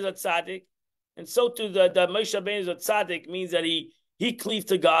Rabbeinu is a tzaddik, and so too the Moshe Rabbeinu is a tzaddik means that he cleaved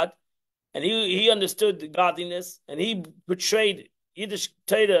to God, and he understood the godliness, and he portrayed Yiddish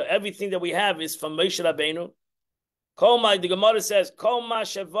Torah. Everything that we have is from Moshe Rabbeinu. The Gemara says, Kol ma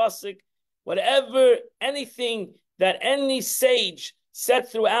shevasik, whatever, anything that any sage said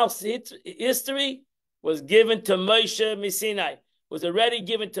throughout history was given to Moshe Misinai, was already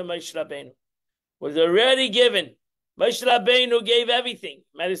given to Moshe Rabbeinu. Was already given. Moshe Rabbeinu gave everything.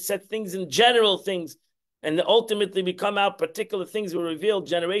 Might have said things in general things, and ultimately become out particular things were revealed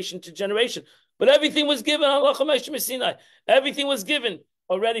generation to generation. But everything was given. Everything was given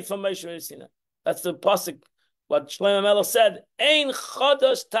already from Moshe Sinai. That's the pasuk. What Shlomo Melech said. Ein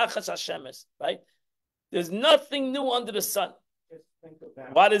chodosh tachas Hashemes. Right? There's nothing new under the sun.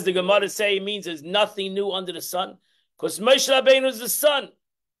 What does the Gemara say? It means there's nothing new under the sun. Because Moshe Rabbeinu is the sun.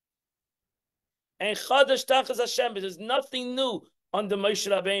 And Chadash Tachas Hashem, there's nothing new under Moshe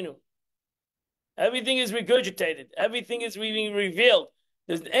Rabbeinu. Everything is regurgitated. Everything is being revealed.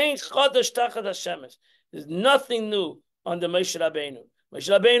 There's Chadash Tachas Hashem. There's nothing new under Moshe Rabbeinu. Moshe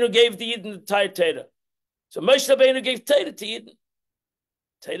Rabbeinu gave the Yidden the entire Torah. So Moshe Rabbeinu gave Torah to Yidden.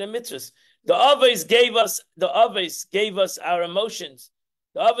 Torah mitzvahs. The Avos gave us our emotions.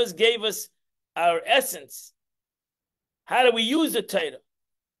 The Avos gave us our essence. How do we use the Torah?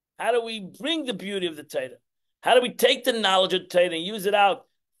 How do we bring the beauty of the Torah? How do we take the knowledge of the Torah and use it out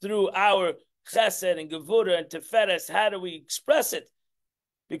through our chesed and gevurah and teferes? How do we express it?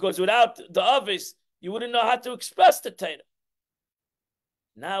 Because without the Avos, you wouldn't know how to express the Torah.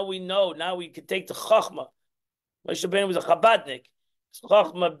 Now we know. Now we can take the chachma. Moshe Rabbeinu was a Chabadnik.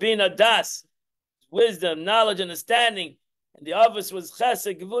 Chachma, bina, das, wisdom, knowledge, understanding, and the Avos was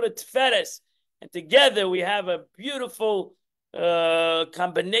chesed, gevurah, teferes, and together we have a beautiful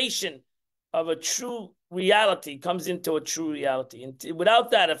combination of a true reality. Comes into a true reality, and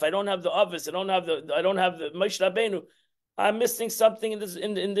without that, if I don't have the Avos, I don't have the Moshe Rabbeinu, I'm missing something in this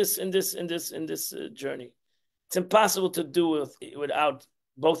journey. It's impossible to do without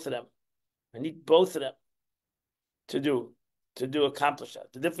both of them. I need both of them to accomplish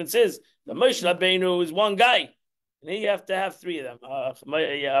that. The difference is the Moshe Rabbeinu is one guy, and you have to have three of them.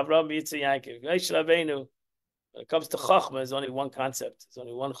 Avraham, Yitzchak, Yaakov. Moshe Rabbeinu. When it comes to Chachma, there's only one concept. There's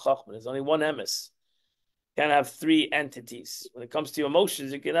only one Chachma. There's only one emes. You can't have three entities. When it comes to your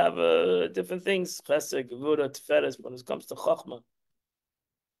emotions, you can have different things. Chesed, Gevurah, Teferes. When it comes to Chachma,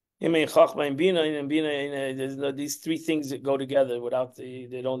 Chachma and Bina, these three things that go together without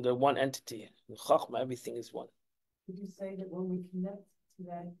they're one entity. In Chachma, everything is one. Would you say that when we connect to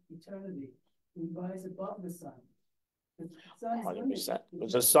that eternity, we rise above the sun? 100%.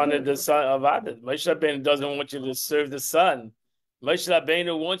 The son of Avad. Moshe Rabbeinu doesn't want you to serve the sun. Moshe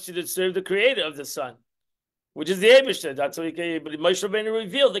Rabbeinu wants you to serve the creator of the sun, which is the Eibishter. That's what but Moshe Rabbeinu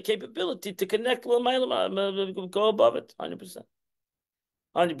revealed the capability to connect with go above it. 100%.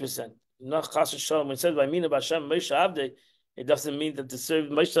 100%. Not Chas Shalom. When it says by Mina B'Hashem Moshe Avdei, it doesn't mean that to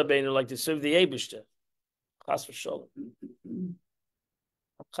serve Moshe Rabbeinu like to serve the Eibishter. Chas Shalom.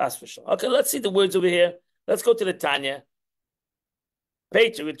 Chas v'shalom. Okay, let's see the words over here. Let's go to the Tanya.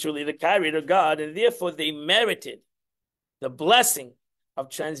 Patriot, truly the carrier of God, and therefore they merited the blessing of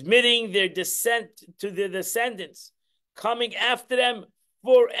transmitting their descent to their descendants, coming after them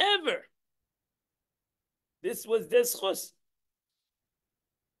forever. This was their schus.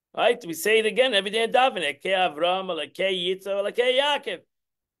 Right? We say it again every day in Daven. Ekei Avram, Ekei Yitzhak, Ekei Yaakov.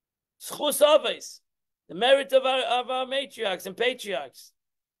 Schus Avos. The merit of our matriarchs and patriarchs.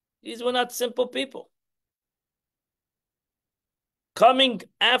 These were not simple people. Coming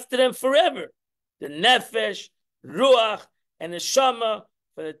after them forever. The Nefesh, Ruach, and the Neshama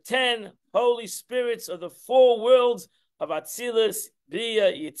for the 10 holy spirits of the 4 worlds of Atzilus,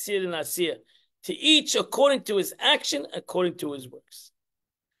 Bria, Yitzir, and Asiyah. To each according to his action, according to his works.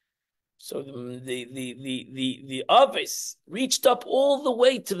 So the Aves reached up all the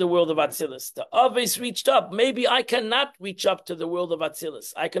way to the world of Atzilus. The Aves reached up. Maybe I cannot reach up to the world of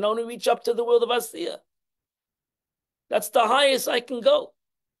Atzilus. I can only reach up to the world of Asiyah. That's the highest I can go.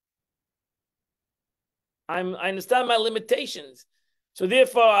 I understand my limitations. So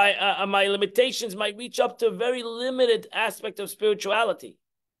therefore, my limitations might reach up to a very limited aspect of spirituality.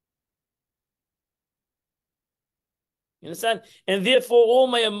 You understand? And therefore, all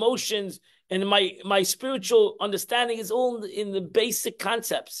my emotions and my spiritual understanding is all in the basic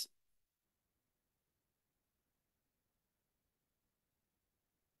concepts.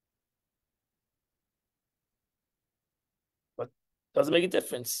 But it doesn't make a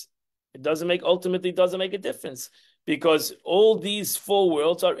difference. Ultimately doesn't make a difference, because all these 4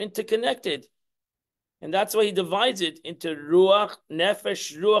 worlds are interconnected. And that's why he divides it into Ruach,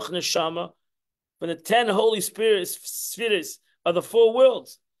 Nefesh, Ruach, Neshama, from the 10 holy spheres of the 4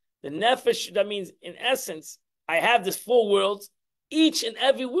 worlds. The Nefesh, that means, in essence, I have this 4 worlds. Each and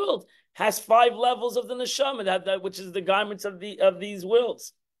every world has 5 levels of the Neshama, that which is the garments of these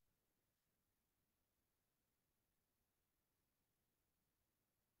worlds.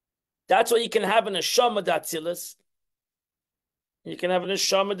 That's why you can have a Neshama d'Atzilus. You can have a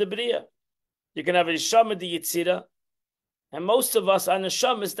Neshama d'Bria. You can have a Neshama d'Yitzira. And most of us, our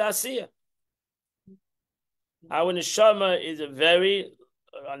Neshama is d'Asiyah. Our Neshama is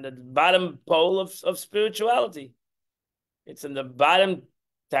on the bottom pole of spirituality. It's in the bottom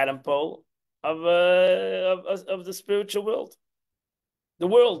pole of the spiritual world. The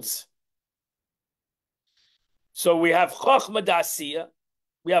worlds. So we have Chochmah d'Asiyah.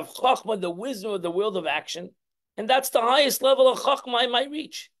 We have Chochmah, the wisdom of the world of action. And that's the highest level of Chochmah I might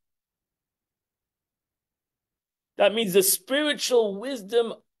reach. That means the spiritual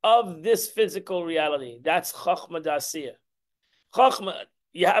wisdom of this physical reality. That's Chochmah d'Asiyah. Chochmah,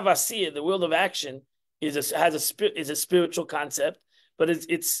 you have Asiyah, the world of action, is a spiritual concept, but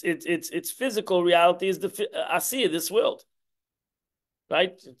its physical reality is the Asiyah, this world.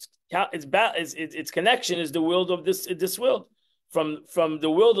 Right? Its connection is the world of this world. From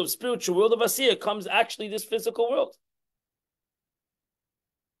the world of spiritual world of Asiyah comes actually this physical world.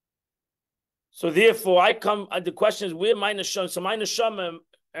 So therefore, the question is, where my neshama? So my neshama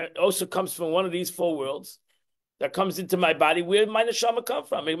also comes from one of these 4 worlds that comes into my body. Where my neshama come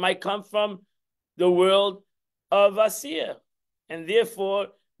from? It might come from the world of Asiyah, and therefore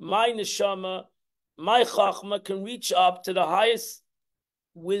my neshama, my chachma, can reach up to the highest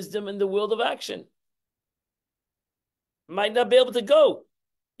wisdom in the world of action. Might not be able to go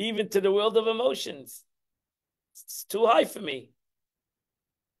even to the world of emotions. It's too high for me.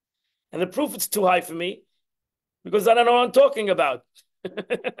 And the proof it's too high for me, because I don't know what I'm talking about. You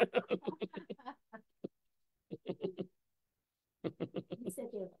said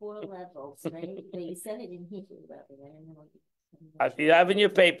there are 4 levels, right? But you said it in Hebrew, rather. I don't know what If you have in your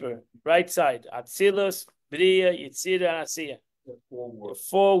paper, right side, Atzilus, Bria, Yitzira, and Asiyah. The 4 worlds.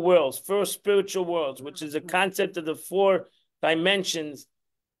 4 worlds, 4 spiritual worlds, which is a concept of the 4 dimensions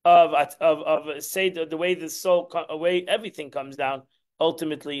of say the way the soul, way everything comes down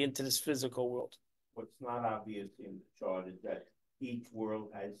ultimately into this physical world. What's not obvious in the chart is that each world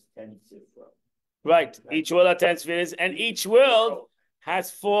has 10 sifra. Right. Each world has 10 spheres, and each world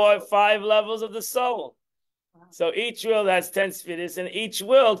has 4 or 5 levels of the soul. So each world has 10 spheres, and each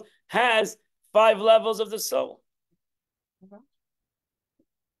world has 5 levels of the soul.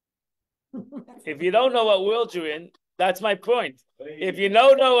 If you don't know what world you're in, that's my point. If you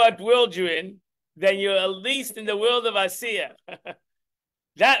don't know what world you're in, then you're at least in the world of Asiyah.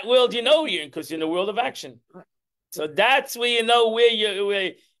 That world you know you're in, because you're in the world of action. So that's where you know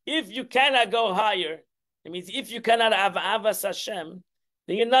where if you cannot go higher, it means if you cannot have Avas Hashem,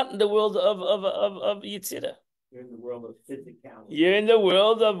 then you're not in the world of Yitzira. You're in the world of physicality. You're in the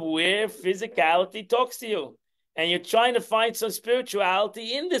world of where physicality talks to you. and you're trying to find some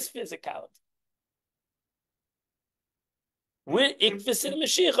spirituality in this physicality. We're Ikvis and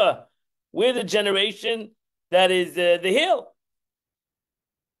Mashiach. We're the generation that is the hill.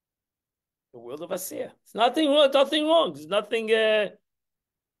 The world of Asiyah. It's nothing wrong. Nothing wrong. There's nothing. There's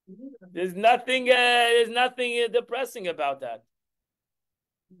nothing. There's nothing depressing about that.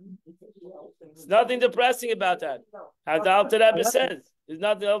 There's nothing depressing about that. As the Alter Rebbe says, there's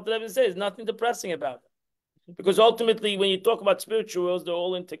nothing. The Alter Rebbe says, there's nothing depressing about it. Because ultimately, when you talk about spiritual worlds, they're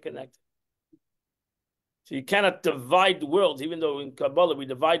all interconnected. So you cannot divide the worlds, even though in Kabbalah we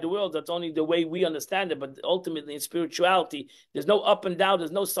divide the worlds. That's only the way we understand it. But ultimately in spirituality, there's no up and down,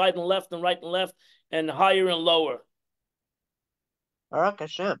 there's no side and left and right and left and higher and lower. Baruch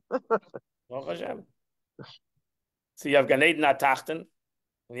Hashem. Baruch Hashem. So you have Gan Eden Atachten,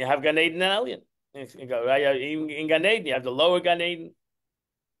 and you have Gan Eden Elyon. In Gan Eden, you have the lower Gan Eden,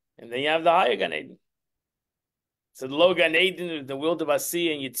 and then you have the higher Gan Eden. So the lower Gan Eden is the world of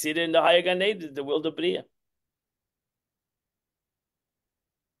Asiyah, and Yitzhira, and the higher Gan Eden is the world of Bria.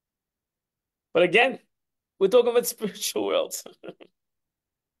 But again, we're talking about spiritual worlds.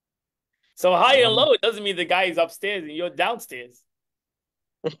 So high and low, it doesn't mean the guy is upstairs and you're downstairs.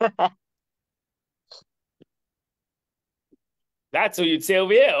 That's what you'd say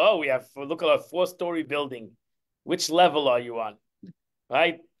over here. Oh, look at a 4-story building. Which level are you on?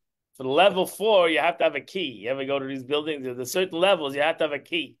 Right? For level 4, you have to have a key. You ever go to these buildings? There's certain levels, you have to have a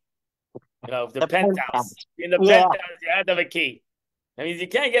key. You know, the penthouse. In the penthouse, you have to have a key. That means you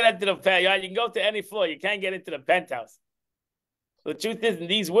can't get into the penthouse. You can go to any floor. You can't get into the penthouse. The truth is, in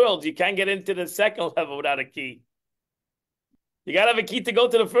these worlds, you can't get into the second level without a key. You got to have a key to go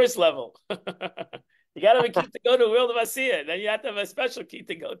to the first level. You got to have a key to go to the world of Asiyah. Then you have to have a special key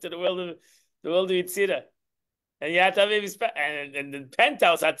to go to the world of Yitzhira. And you have to have and the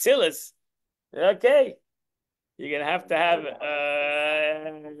penthouse, Atzilus. Okay. You're going to have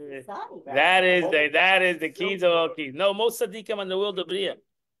that is the keys of all keys. No, most tzaddikim on the world of Bria.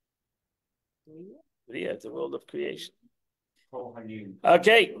 Bria is the world of creation.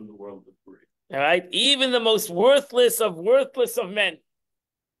 Okay. All right. Even the most worthless of men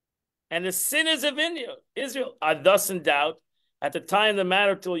and the sinners of Israel are thus endowed at the time of the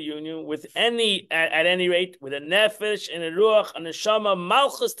marital union with at any rate, with a nefesh and a ruach and a neshama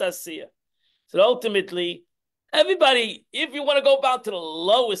malchus tasiyah. So ultimately, everybody, if you want to go down to the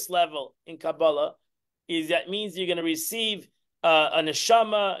lowest level in Kabbalah, that means you're going to receive a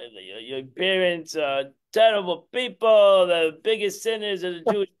neshama, your parents, terrible people, the biggest sinners are the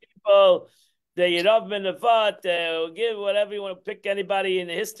Jewish people, the Yerav ben Nevat, they'll give whatever you want to pick anybody in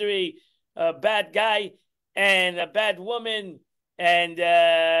the history, a bad guy and a bad woman, and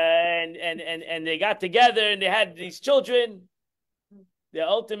they got together and they had these children. They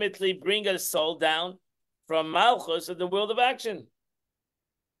ultimately bring a soul down from Malchus of the world of action.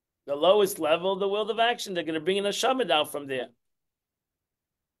 The lowest level of the world of action. They're going to bring in a Neshama down from there.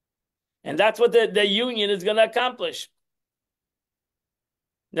 And that's what the union is going to accomplish.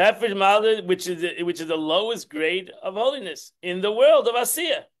 Nefesh Malchus, which is the lowest grade of holiness in the world of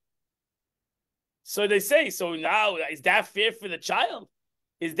Asiyah. So they say, so now, is that fair for the child?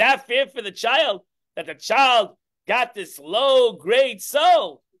 Is that fair for the child that the child got this low grade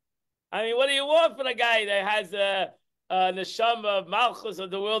soul? I mean, what do you want for the guy that has a neshama of Malchus of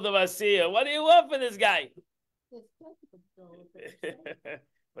the world of Asiyah? What do you want for this guy?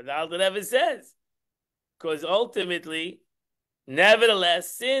 But the Alter Rebbe says, because ultimately,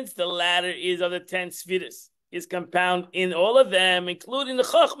 nevertheless, since the latter is of the 10 spheres, is compound in all of them, including the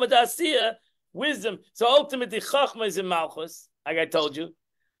Chachma Asiyah, wisdom. So ultimately, Chachma is in Malchus, like I told you.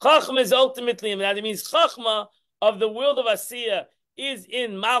 Chachma is ultimately, that means Chachma of the world of Asiyah is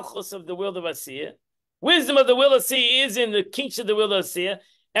in Malchus of the world of Asiyah. Wisdom of the world of Asiyah is in the kinks of the world of Asiyah.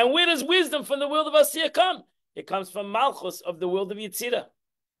 And where does wisdom from the world of Asiyah come? It comes from Malchus of the world of Yitzhira.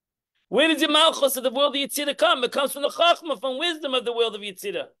 Where does the Malchus of the world of Yitzhira come? It comes from the Chachma, from wisdom of the world of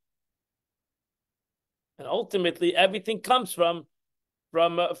Yitzhira. And ultimately, everything comes from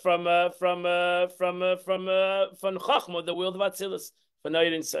Chachma, the world of Atzilus, for Noir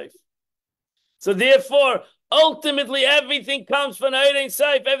and Seif. So therefore, ultimately, everything comes from Noir and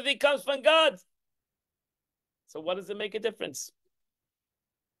Seif. Everything comes from God. So what does it make a difference?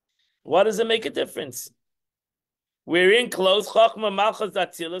 What does it make a difference? We're in close Chachma Malchus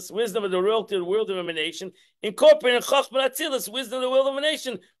Atzilus, wisdom of the world of emanation, incorporating Chachma Atzilus, wisdom of the world of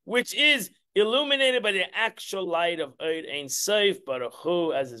emanation, which is illuminated by the actual light of Eid Ein Sof Baruch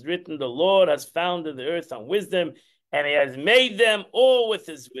Hu, as is written, the Lord has founded the earth on wisdom, and He has made them all with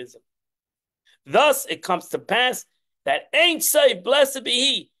His wisdom. Thus, it comes to pass that Ein Sof, blessed be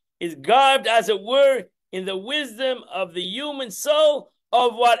He, is garbed, as it were, in the wisdom of the human soul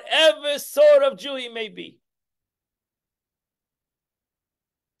of whatever sort of Jew he may be.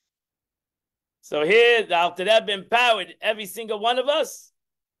 So here, the Alter Rebbe empowered every single one of us.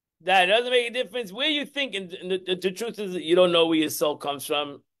 That doesn't make a difference where you think. And the truth is that you don't know where your soul comes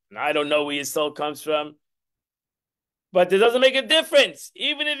from. And I don't know where your soul comes from. But it doesn't make a difference.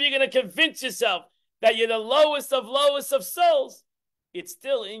 Even if you're going to convince yourself that you're the lowest of souls, it's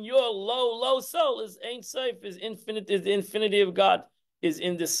still in your low soul is Ein Sof, is infinite, is the infinity of God, is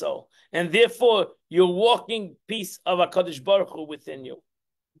in this soul. And therefore, you're walking piece of HaKadosh Baruch Hu within you.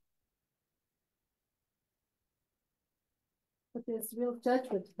 But there's real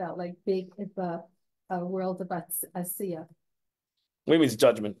judgment about like big a world about Asiya. What means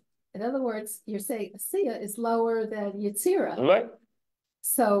judgment? In other words, you're saying Asiya is lower than Yetzirah. Right.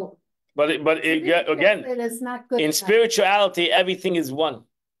 So But again, it is not good in enough. spirituality, everything is one.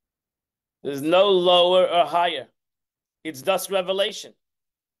 There's no lower or higher. It's thus revelation.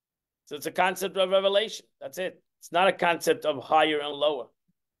 So it's a concept of revelation. That's it. It's not a concept of higher and lower.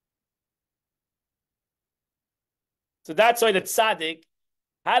 So that's why the tzaddik,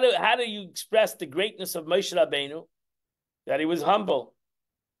 how do you express the greatness of Moshe Rabbeinu? That he was humble.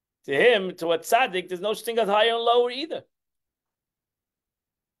 To him, to a tzaddik, there's no such thing as higher and lower either.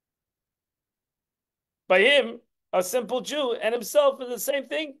 By him, a simple Jew and himself is the same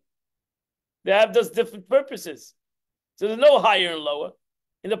thing. They have those different purposes. So there's no higher and lower.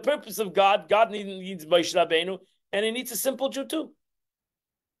 In the purpose of God, God needs Moshe Rabbeinu, and he needs a simple Jew too.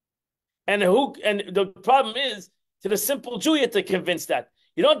 And the problem is, to the simple Jew, you have to convince that.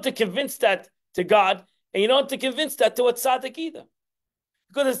 You don't have to convince that to God, and you don't have to convince that to a tzaddik either.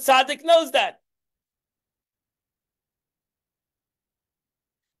 Because a tzaddik knows that.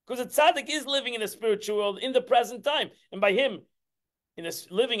 Because a tzaddik is living in a spiritual world in the present time. And by him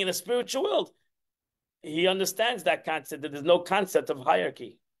living in a spiritual world, he understands that concept, that there's no concept of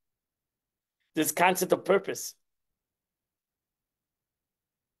hierarchy. There's concept of purpose.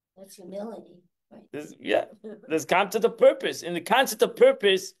 That's humility. Right. There's concept of purpose. In the concept of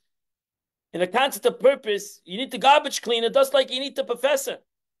purpose, you need the garbage cleaner just like you need the professor.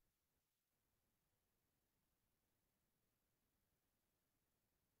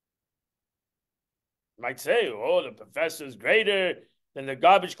 You might say, oh, the professor is greater than the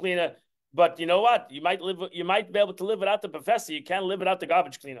garbage cleaner. But you know what? You might be able to live without the professor. You can't live without the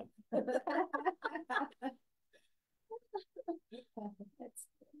garbage cleaner.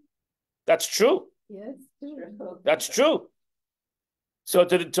 That's true. Yes, true. That's true. So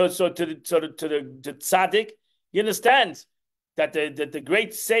to the tzaddik, he understands that the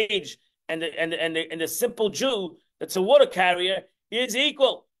great sage and the simple Jew that's a water carrier is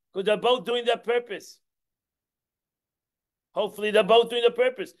equal because they're both doing their purpose. Hopefully, they're both doing the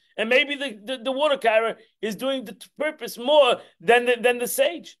purpose, and maybe the water carrier is doing the purpose more than the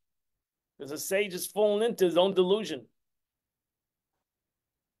sage, because the sage has fallen into his own delusion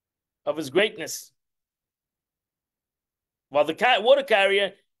of his greatness. While the water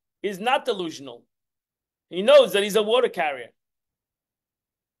carrier is not delusional. He knows that he's a water carrier.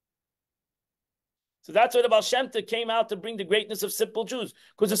 So that's why the Baal Shem Tov came out to bring the greatness of simple Jews.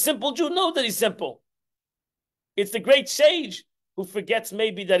 Because the simple Jew knows that he's simple. It's the great sage who forgets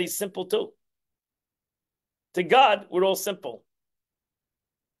maybe that he's simple too. To God, we're all simple.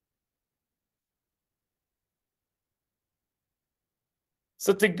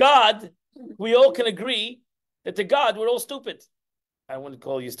 So to God, we all can agree that to God, we're all stupid. I wouldn't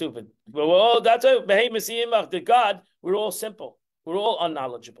call you stupid. But that's why, to God, we're all simple. We're all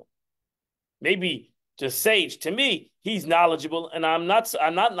unknowledgeable. Maybe to sage, to me, he's knowledgeable and I'm not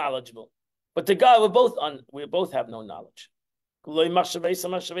knowledgeable. But to God, we both have no knowledge. My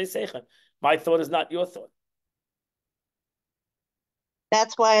thought is not your thought.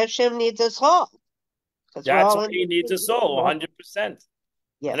 That's why Hashem needs us all. That's why he needs us all, 100%.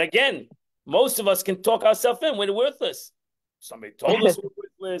 Yeah. And again, most of us can talk ourselves in. We're worthless. Somebody told us we're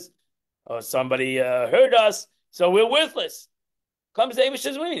worthless, or somebody heard us, so we're worthless. Comes the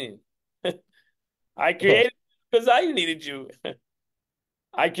Amish's meaning. I created you because I needed you.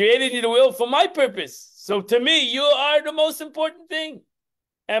 I created you to will for my purpose. So to me, you are the most important thing.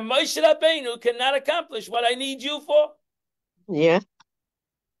 And Moshe Rabbeinu cannot accomplish what I need you for. Yeah.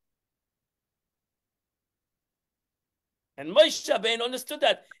 And Moshe Rabbeinu understood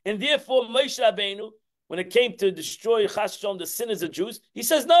that. And therefore, Moshe Rabbeinu, when it came to destroy Chas Shalom, the sinners of Jews, he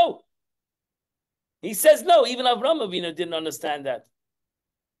says no. He says no. Even Avraham Avinu didn't understand that.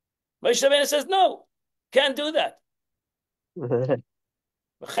 Moshe Rabbeinu says no. Can't do that.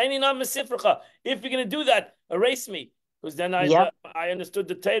 If you're going to do that, erase me. Because then I understood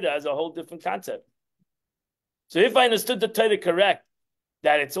the Torah as a whole different concept. So if I understood the Torah correct,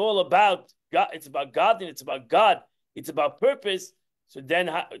 that it's all about God, it's about God, and it's about God, it's about purpose. So then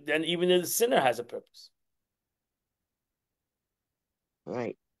even the sinner has a purpose.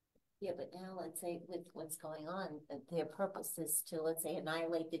 Right. Yeah, but now let's say with what's going on, their purpose is to, let's say,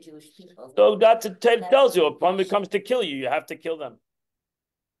 annihilate the Jewish people. So that's what Torah tells you. If one comes to kill you, you have to kill them.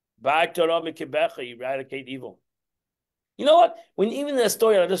 Eradicate evil. You know what? When even in the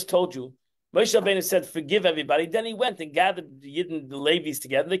story I just told you, Moshe Rabbeinu said, "Forgive everybody." Then he went and gathered the Yidden, the Levites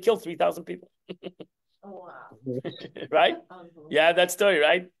together. They killed 3,000 people. Oh, wow. Right? Yeah, that story,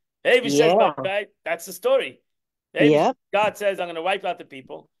 right? Avish says, right? That's the story. Yep. God says, "I'm going to wipe out the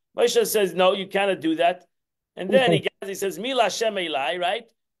people." Moshe says, "No, you cannot do that." And then he says, "Mila Shem Eli,"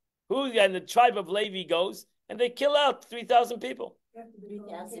 right? Who and the tribe of Levi goes and they kill out 3,000 people.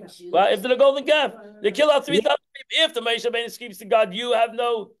 3,000 Jews. Well, if they're the golden calf, they kill out 3,000 people. If the Moshe Rabbeinu speaks to God, you have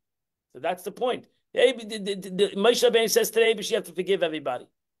no. So that's the point. The Moshe Rabbeinu says today, but you have to forgive everybody.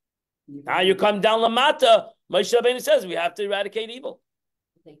 Now you come down Lamata, Moshe Rabbeinu says we have to eradicate evil.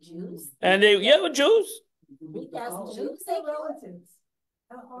 They Jews? And they were Jews. 3,000 Jews? They relatives.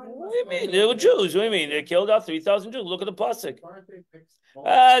 What do you mean? They were Jews. What do you mean? They killed out 3,000 Jews. Look at the pasuk.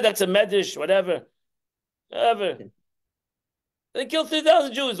 That's a medish, whatever. They killed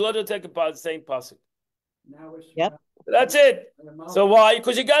 3,000 Jews. Let us take the same pasuk. Yep. That's it. So why?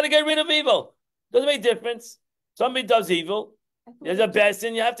 Because you got to get rid of evil. Doesn't make a difference. Somebody does evil. There's a bad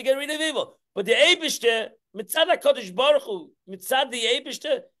sin. You have to get rid of evil. But the Eibishter, mitzad HaKadosh Baruch Hu, mitzad the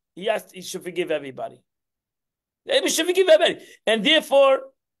Eibishter, he should forgive everybody. The Eibishter should forgive everybody. And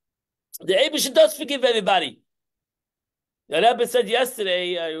therefore, the Eibishter does forgive everybody. The Rebbe said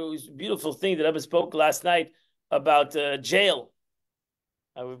yesterday, it was a beautiful thing. The Rebbe spoke last night about jail.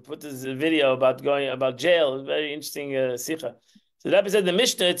 I would put this video about jail. Very interesting sikha. So the Rebbe said the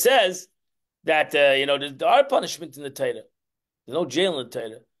Mishnah, it says that there are punishments in the Torah. There's no jail in the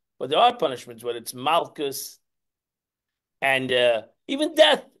Torah, but there are punishments, whether it's malchus and even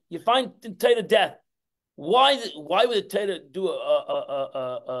death. You find in Torah death. Why would the Torah do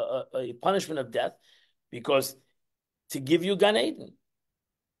a punishment of death? Because to give you Gan Eden.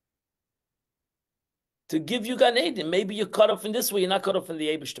 To give you Gan Eden. Maybe you're cut off in this way, you're not cut off in the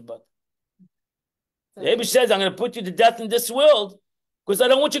Eibishter, but the Eibishter says, "I'm going to put you to death in this world because I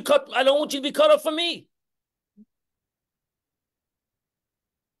don't want you to be cut off from me."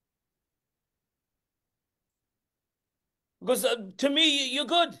 Because to me, you're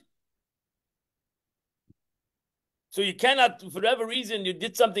good. So you cannot, for whatever reason, you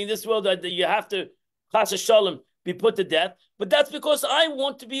did something in this world that you have to, chas v'shalom, be put to death. But that's because I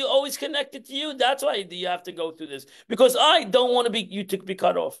want to be always connected to you. That's why you have to go through this. Because I don't want you to be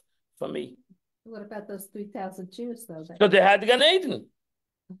cut off from me. What about those 3,000 Jews, though? So they had Gan Eden.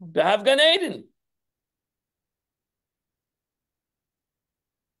 They have Gan Eden.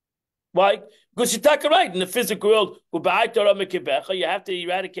 Why? Because you're talking right. In the physical world, you have to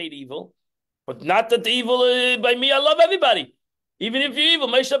eradicate evil. But not that the evil, by me, I love everybody. Even if you're evil,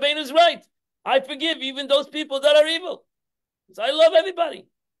 Moshe Rabbeinu is right. I forgive even those people that are evil. So I love everybody.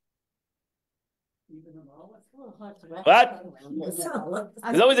 What?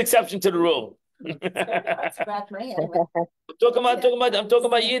 There's always exception to the rule. I'm talking about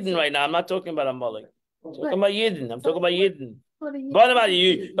Yidden right now. I'm not talking about Amalek. I'm talking about Yidden. What about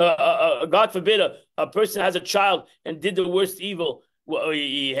you? God forbid a person has a child and did the worst evil. Well,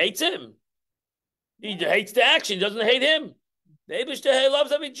 he hates him. He hates the action. He doesn't hate him. The Eibishter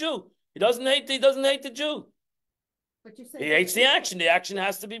loves every Jew. He doesn't hate the Jew. But you He hates the action. The action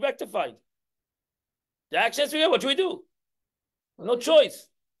has to be rectified. The action has to be. What do we do? No choice.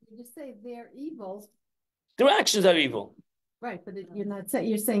 You say they're evil. Their actions are evil. Right, but you're not saying,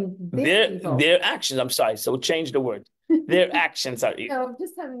 you're saying they're evil. Their actions, I'm sorry, so change the word. Their actions are evil. No, I'm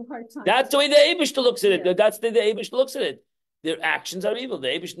just having a hard time. That's the way the Eibishter looks at it. That's the way the Eibishter looks at it. Their actions are evil. The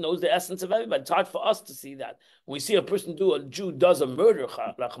Eibishter knows the essence of everybody. It's hard for us to see that. When we see a Jew does a murder,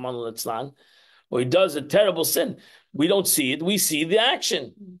 or he does a terrible sin, we don't see it. We see the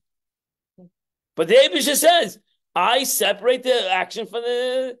action. But the Eibishter says, I separate the action from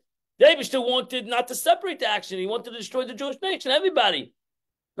the Eibishter wanted not to separate the action. He wanted to destroy the Jewish nation, everybody.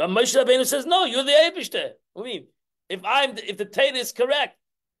 But Moshe Rabbeinu says, no, you're the Eibishter. I mean, if the Torah is correct,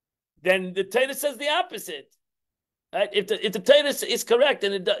 then the Torah says the opposite. Right? If the Torah is correct,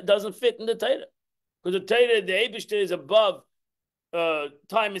 then it doesn't fit in the Torah. Because the Torah, the Eibishter is above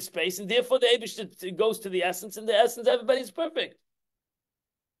time and space, and therefore the Eibishter goes to the essence, and the essence, everybody's perfect.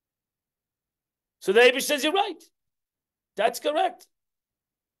 So the Eibishter says, you're right. That's correct.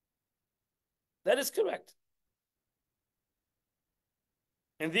 That is correct.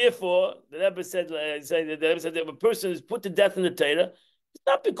 And therefore, the Rebbe said, that if a person is put to death in the Torah, it's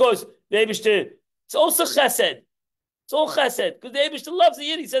not because the Eibishter, it's also chesed. It's all chesed. Because the Eibishter loves the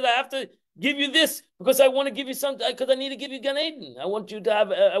Yid. He said, I have to give you this because I want to give you something, because I need to give you Gan Eden. I want you to have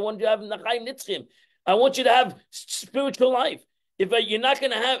Nachai Nitzchim. I want you to have spiritual life. If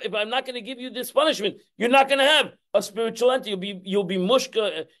I'm not going to give you this punishment, you're not going to have a spiritual entity. You'll be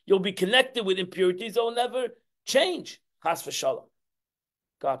mushka, you'll be connected with impurities that will never change. Chas v'shalom.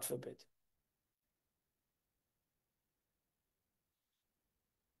 God forbid.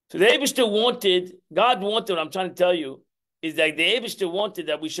 So the Eibishter wanted, God wanted, what I'm trying to tell you, is that the Eibishter wanted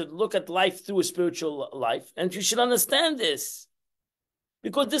that we should look at life through a spiritual life, and you should understand this.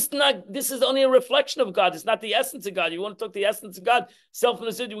 Because this is only a reflection of God. It's not the essence of God. You want to talk the essence of God,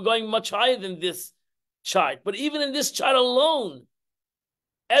 self-understood, we're going much higher than this chart. But even in this chart alone,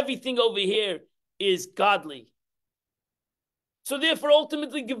 everything over here is godly. So therefore,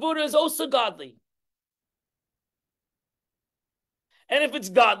 ultimately, Gevurah is also godly. And if it's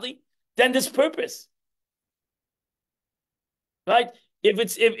godly, then there's purpose. Right?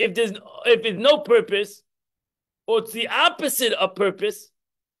 If there's no purpose, or it's the opposite of purpose,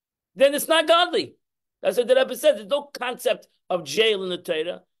 then it's not godly. That's what the Rebbe said. There's no concept of jail in the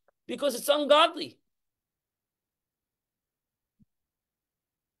Torah because it's ungodly.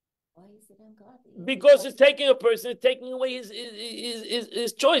 Why is it ungodly? Because it's taking a person, it's taking away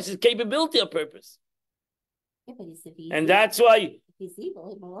his choice, his capability of purpose. Yeah, but and that's why. If he's evil,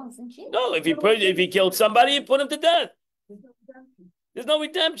 he belongs in jail. No, if he killed somebody, you put him to death. There's no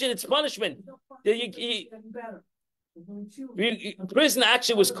redemption. It's punishment. Prison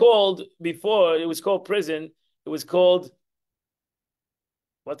actually was called before. It was called prison. It was called.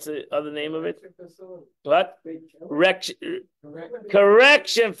 What's the other name of it? What?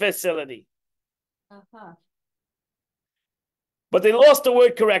 Correction facility. Uh-huh. But they lost the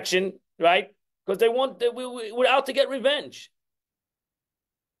word correction, right? Because we're out to get revenge.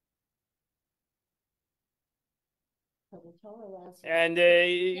 And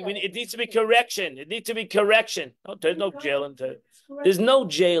it needs to be correction. It needs to be correction. No, there's no jail in the There's no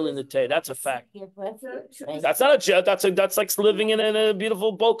jail in the Torah. That's a fact. That's not a jail. That's like living in a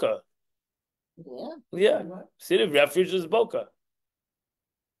beautiful boka. Yeah. City of refuge is boka.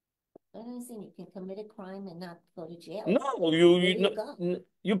 I don't understand. You can commit a crime and not go to jail. No,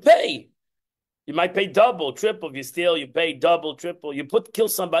 you pay. You might pay double, triple. If you steal, you pay double, triple. You kill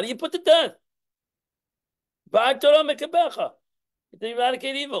somebody, you put to death. They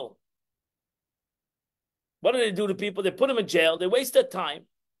eradicate evil. What do to people? They put them in jail. They waste their time.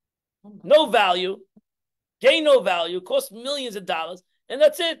 No value. Gain no value. Cost millions of dollars. And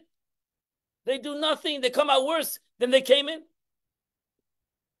that's it. They do nothing. They come out worse than they came in.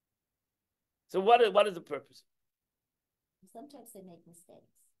 So what is the purpose? Sometimes they make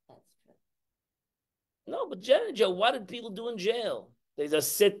mistakes. That's true. No, but Joe, what did people do in jail? They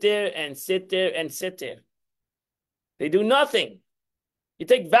just sit there and sit there and sit there. They do nothing. You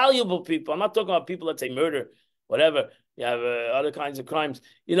take valuable people. I'm not talking about people that say murder, whatever. You have other kinds of crimes.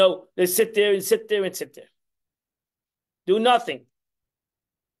 They sit there and sit there and sit there. Do nothing.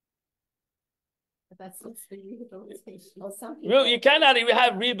 But that's what's the rehabilitation. Well, some people... You cannot even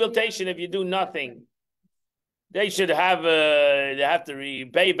have rehabilitation if you do nothing. They should have. They have to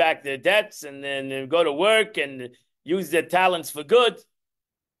pay back their debts and then go to work and use their talents for good.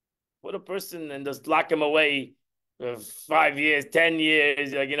 Put a person and just lock him away. 5 years, 10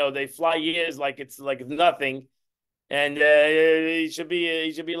 years, they fly years like it's nothing, and he should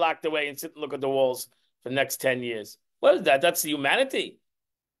be locked away and sit and look at the walls for the next 10 years. What is that? That's humanity.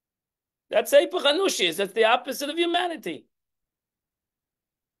 That's Eipach Anushis. That's the opposite of humanity.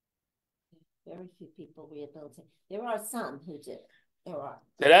 Very few people rehabilitate. There are some who do. There are.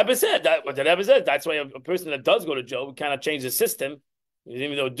 The Rebbe said that. What the Rebbe said. That's why a person that does go to jail cannot change the system,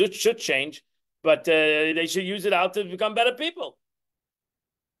 even though it should change. But they should use it out to become better people.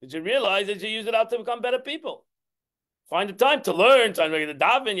 They should realize they should use it out to become better people. Find the time to learn, time to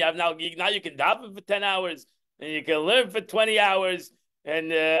daven. You have now you can daven for 10 hours, and you can learn for 20 hours,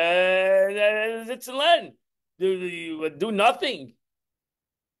 and it's a learn. Do nothing.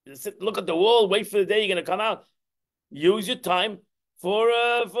 Just sit, look at the wall, wait for the day you're going to come out. Use your time for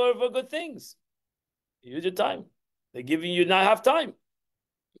good things. Use your time. They're giving you not have time.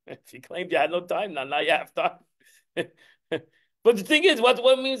 If you claimed you had no time, now you have time. But the thing is, what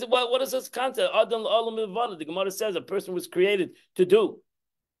is this concept? The Gemara says a person was created to do.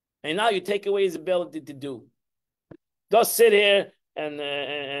 And now you take away his ability to do. Just sit here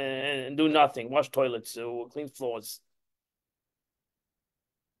and do nothing. Wash toilets, clean floors.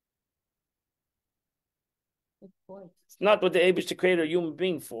 Good point. It's not what the Eibush created a human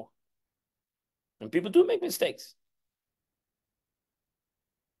being for. And people do make mistakes.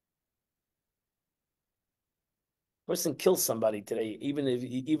 Person kills somebody today, even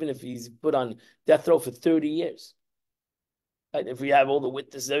if he's put on death row for 30 years. Right? If we have all the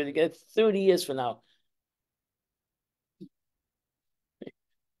witnesses, everything, 30 years from now.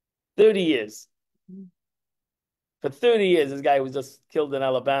 30 years. For 30 years, this guy was just killed in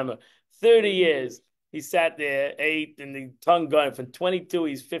Alabama. 30 years. He sat there, ate, and the tongue gone. From 22,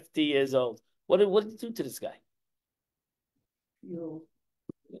 he's 50 years old. What did he do to this guy?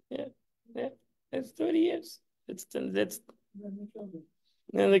 Yeah. It's 30 years. Then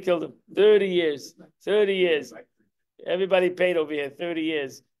they killed him. 30 years. 30 years. Everybody paid over here 30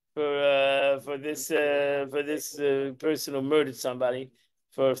 years for this person who murdered somebody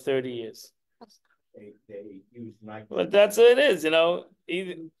for 30 years. But that's what it is, you know.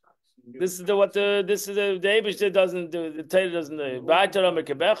 This is the Eibush doesn't do. The Torah doesn't do.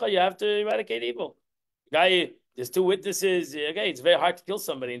 You have to eradicate evil. Guy, there's two witnesses. Okay, it's very hard to kill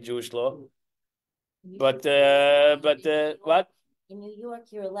somebody in Jewish law. But what? In New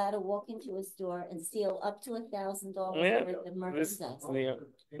York, you're allowed to walk into a store and steal up to $1,000 worth of merchandise.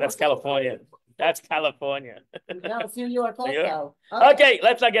 That's California. That's California. No, it's New York also. Okay,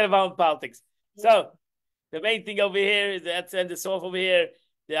 let's not get involved in politics. So the main thing over here is let's end this off over here.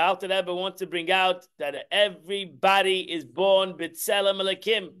 The Alter Rebbe wants to bring out that everybody is born b'tselem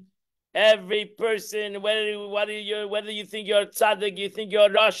Elokim. Every person, whether you think you're a tzaddik, you think you're a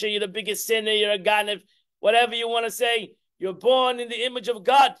rasha, you're the biggest sinner, you're a ganef, whatever you want to say, you're born in the image of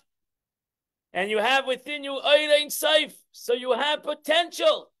God, and you have within you Ein Sof, so you have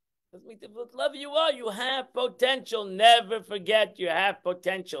potential. Whatever you are, you have potential. Never forget you have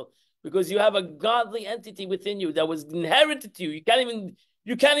potential because you have a godly entity within you that was inherited to you. You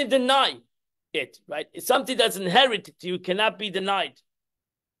can't even deny it, right? It's something that's inherited to you, cannot be denied.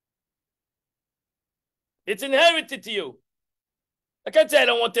 It's inherited to you. I can't say I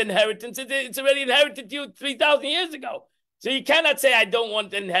don't want the inheritance. It's already inherited to you 3,000 years ago. So you cannot say I don't want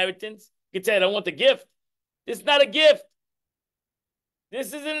the inheritance. You can say I don't want the gift. It's not a gift.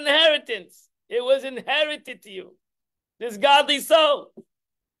 This is an inheritance. It was inherited to you. This godly soul.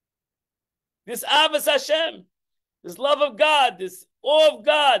 This Avos Hashem. This love of God. This awe of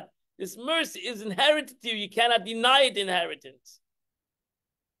God. This mercy is inherited to you. You cannot deny it inheritance.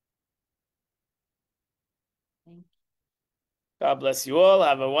 God bless you all.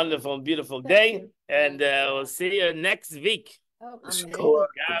 Have a wonderful and beautiful day. And we'll see you next week. Oh,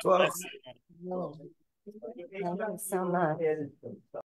 God bless you. Thank you so much.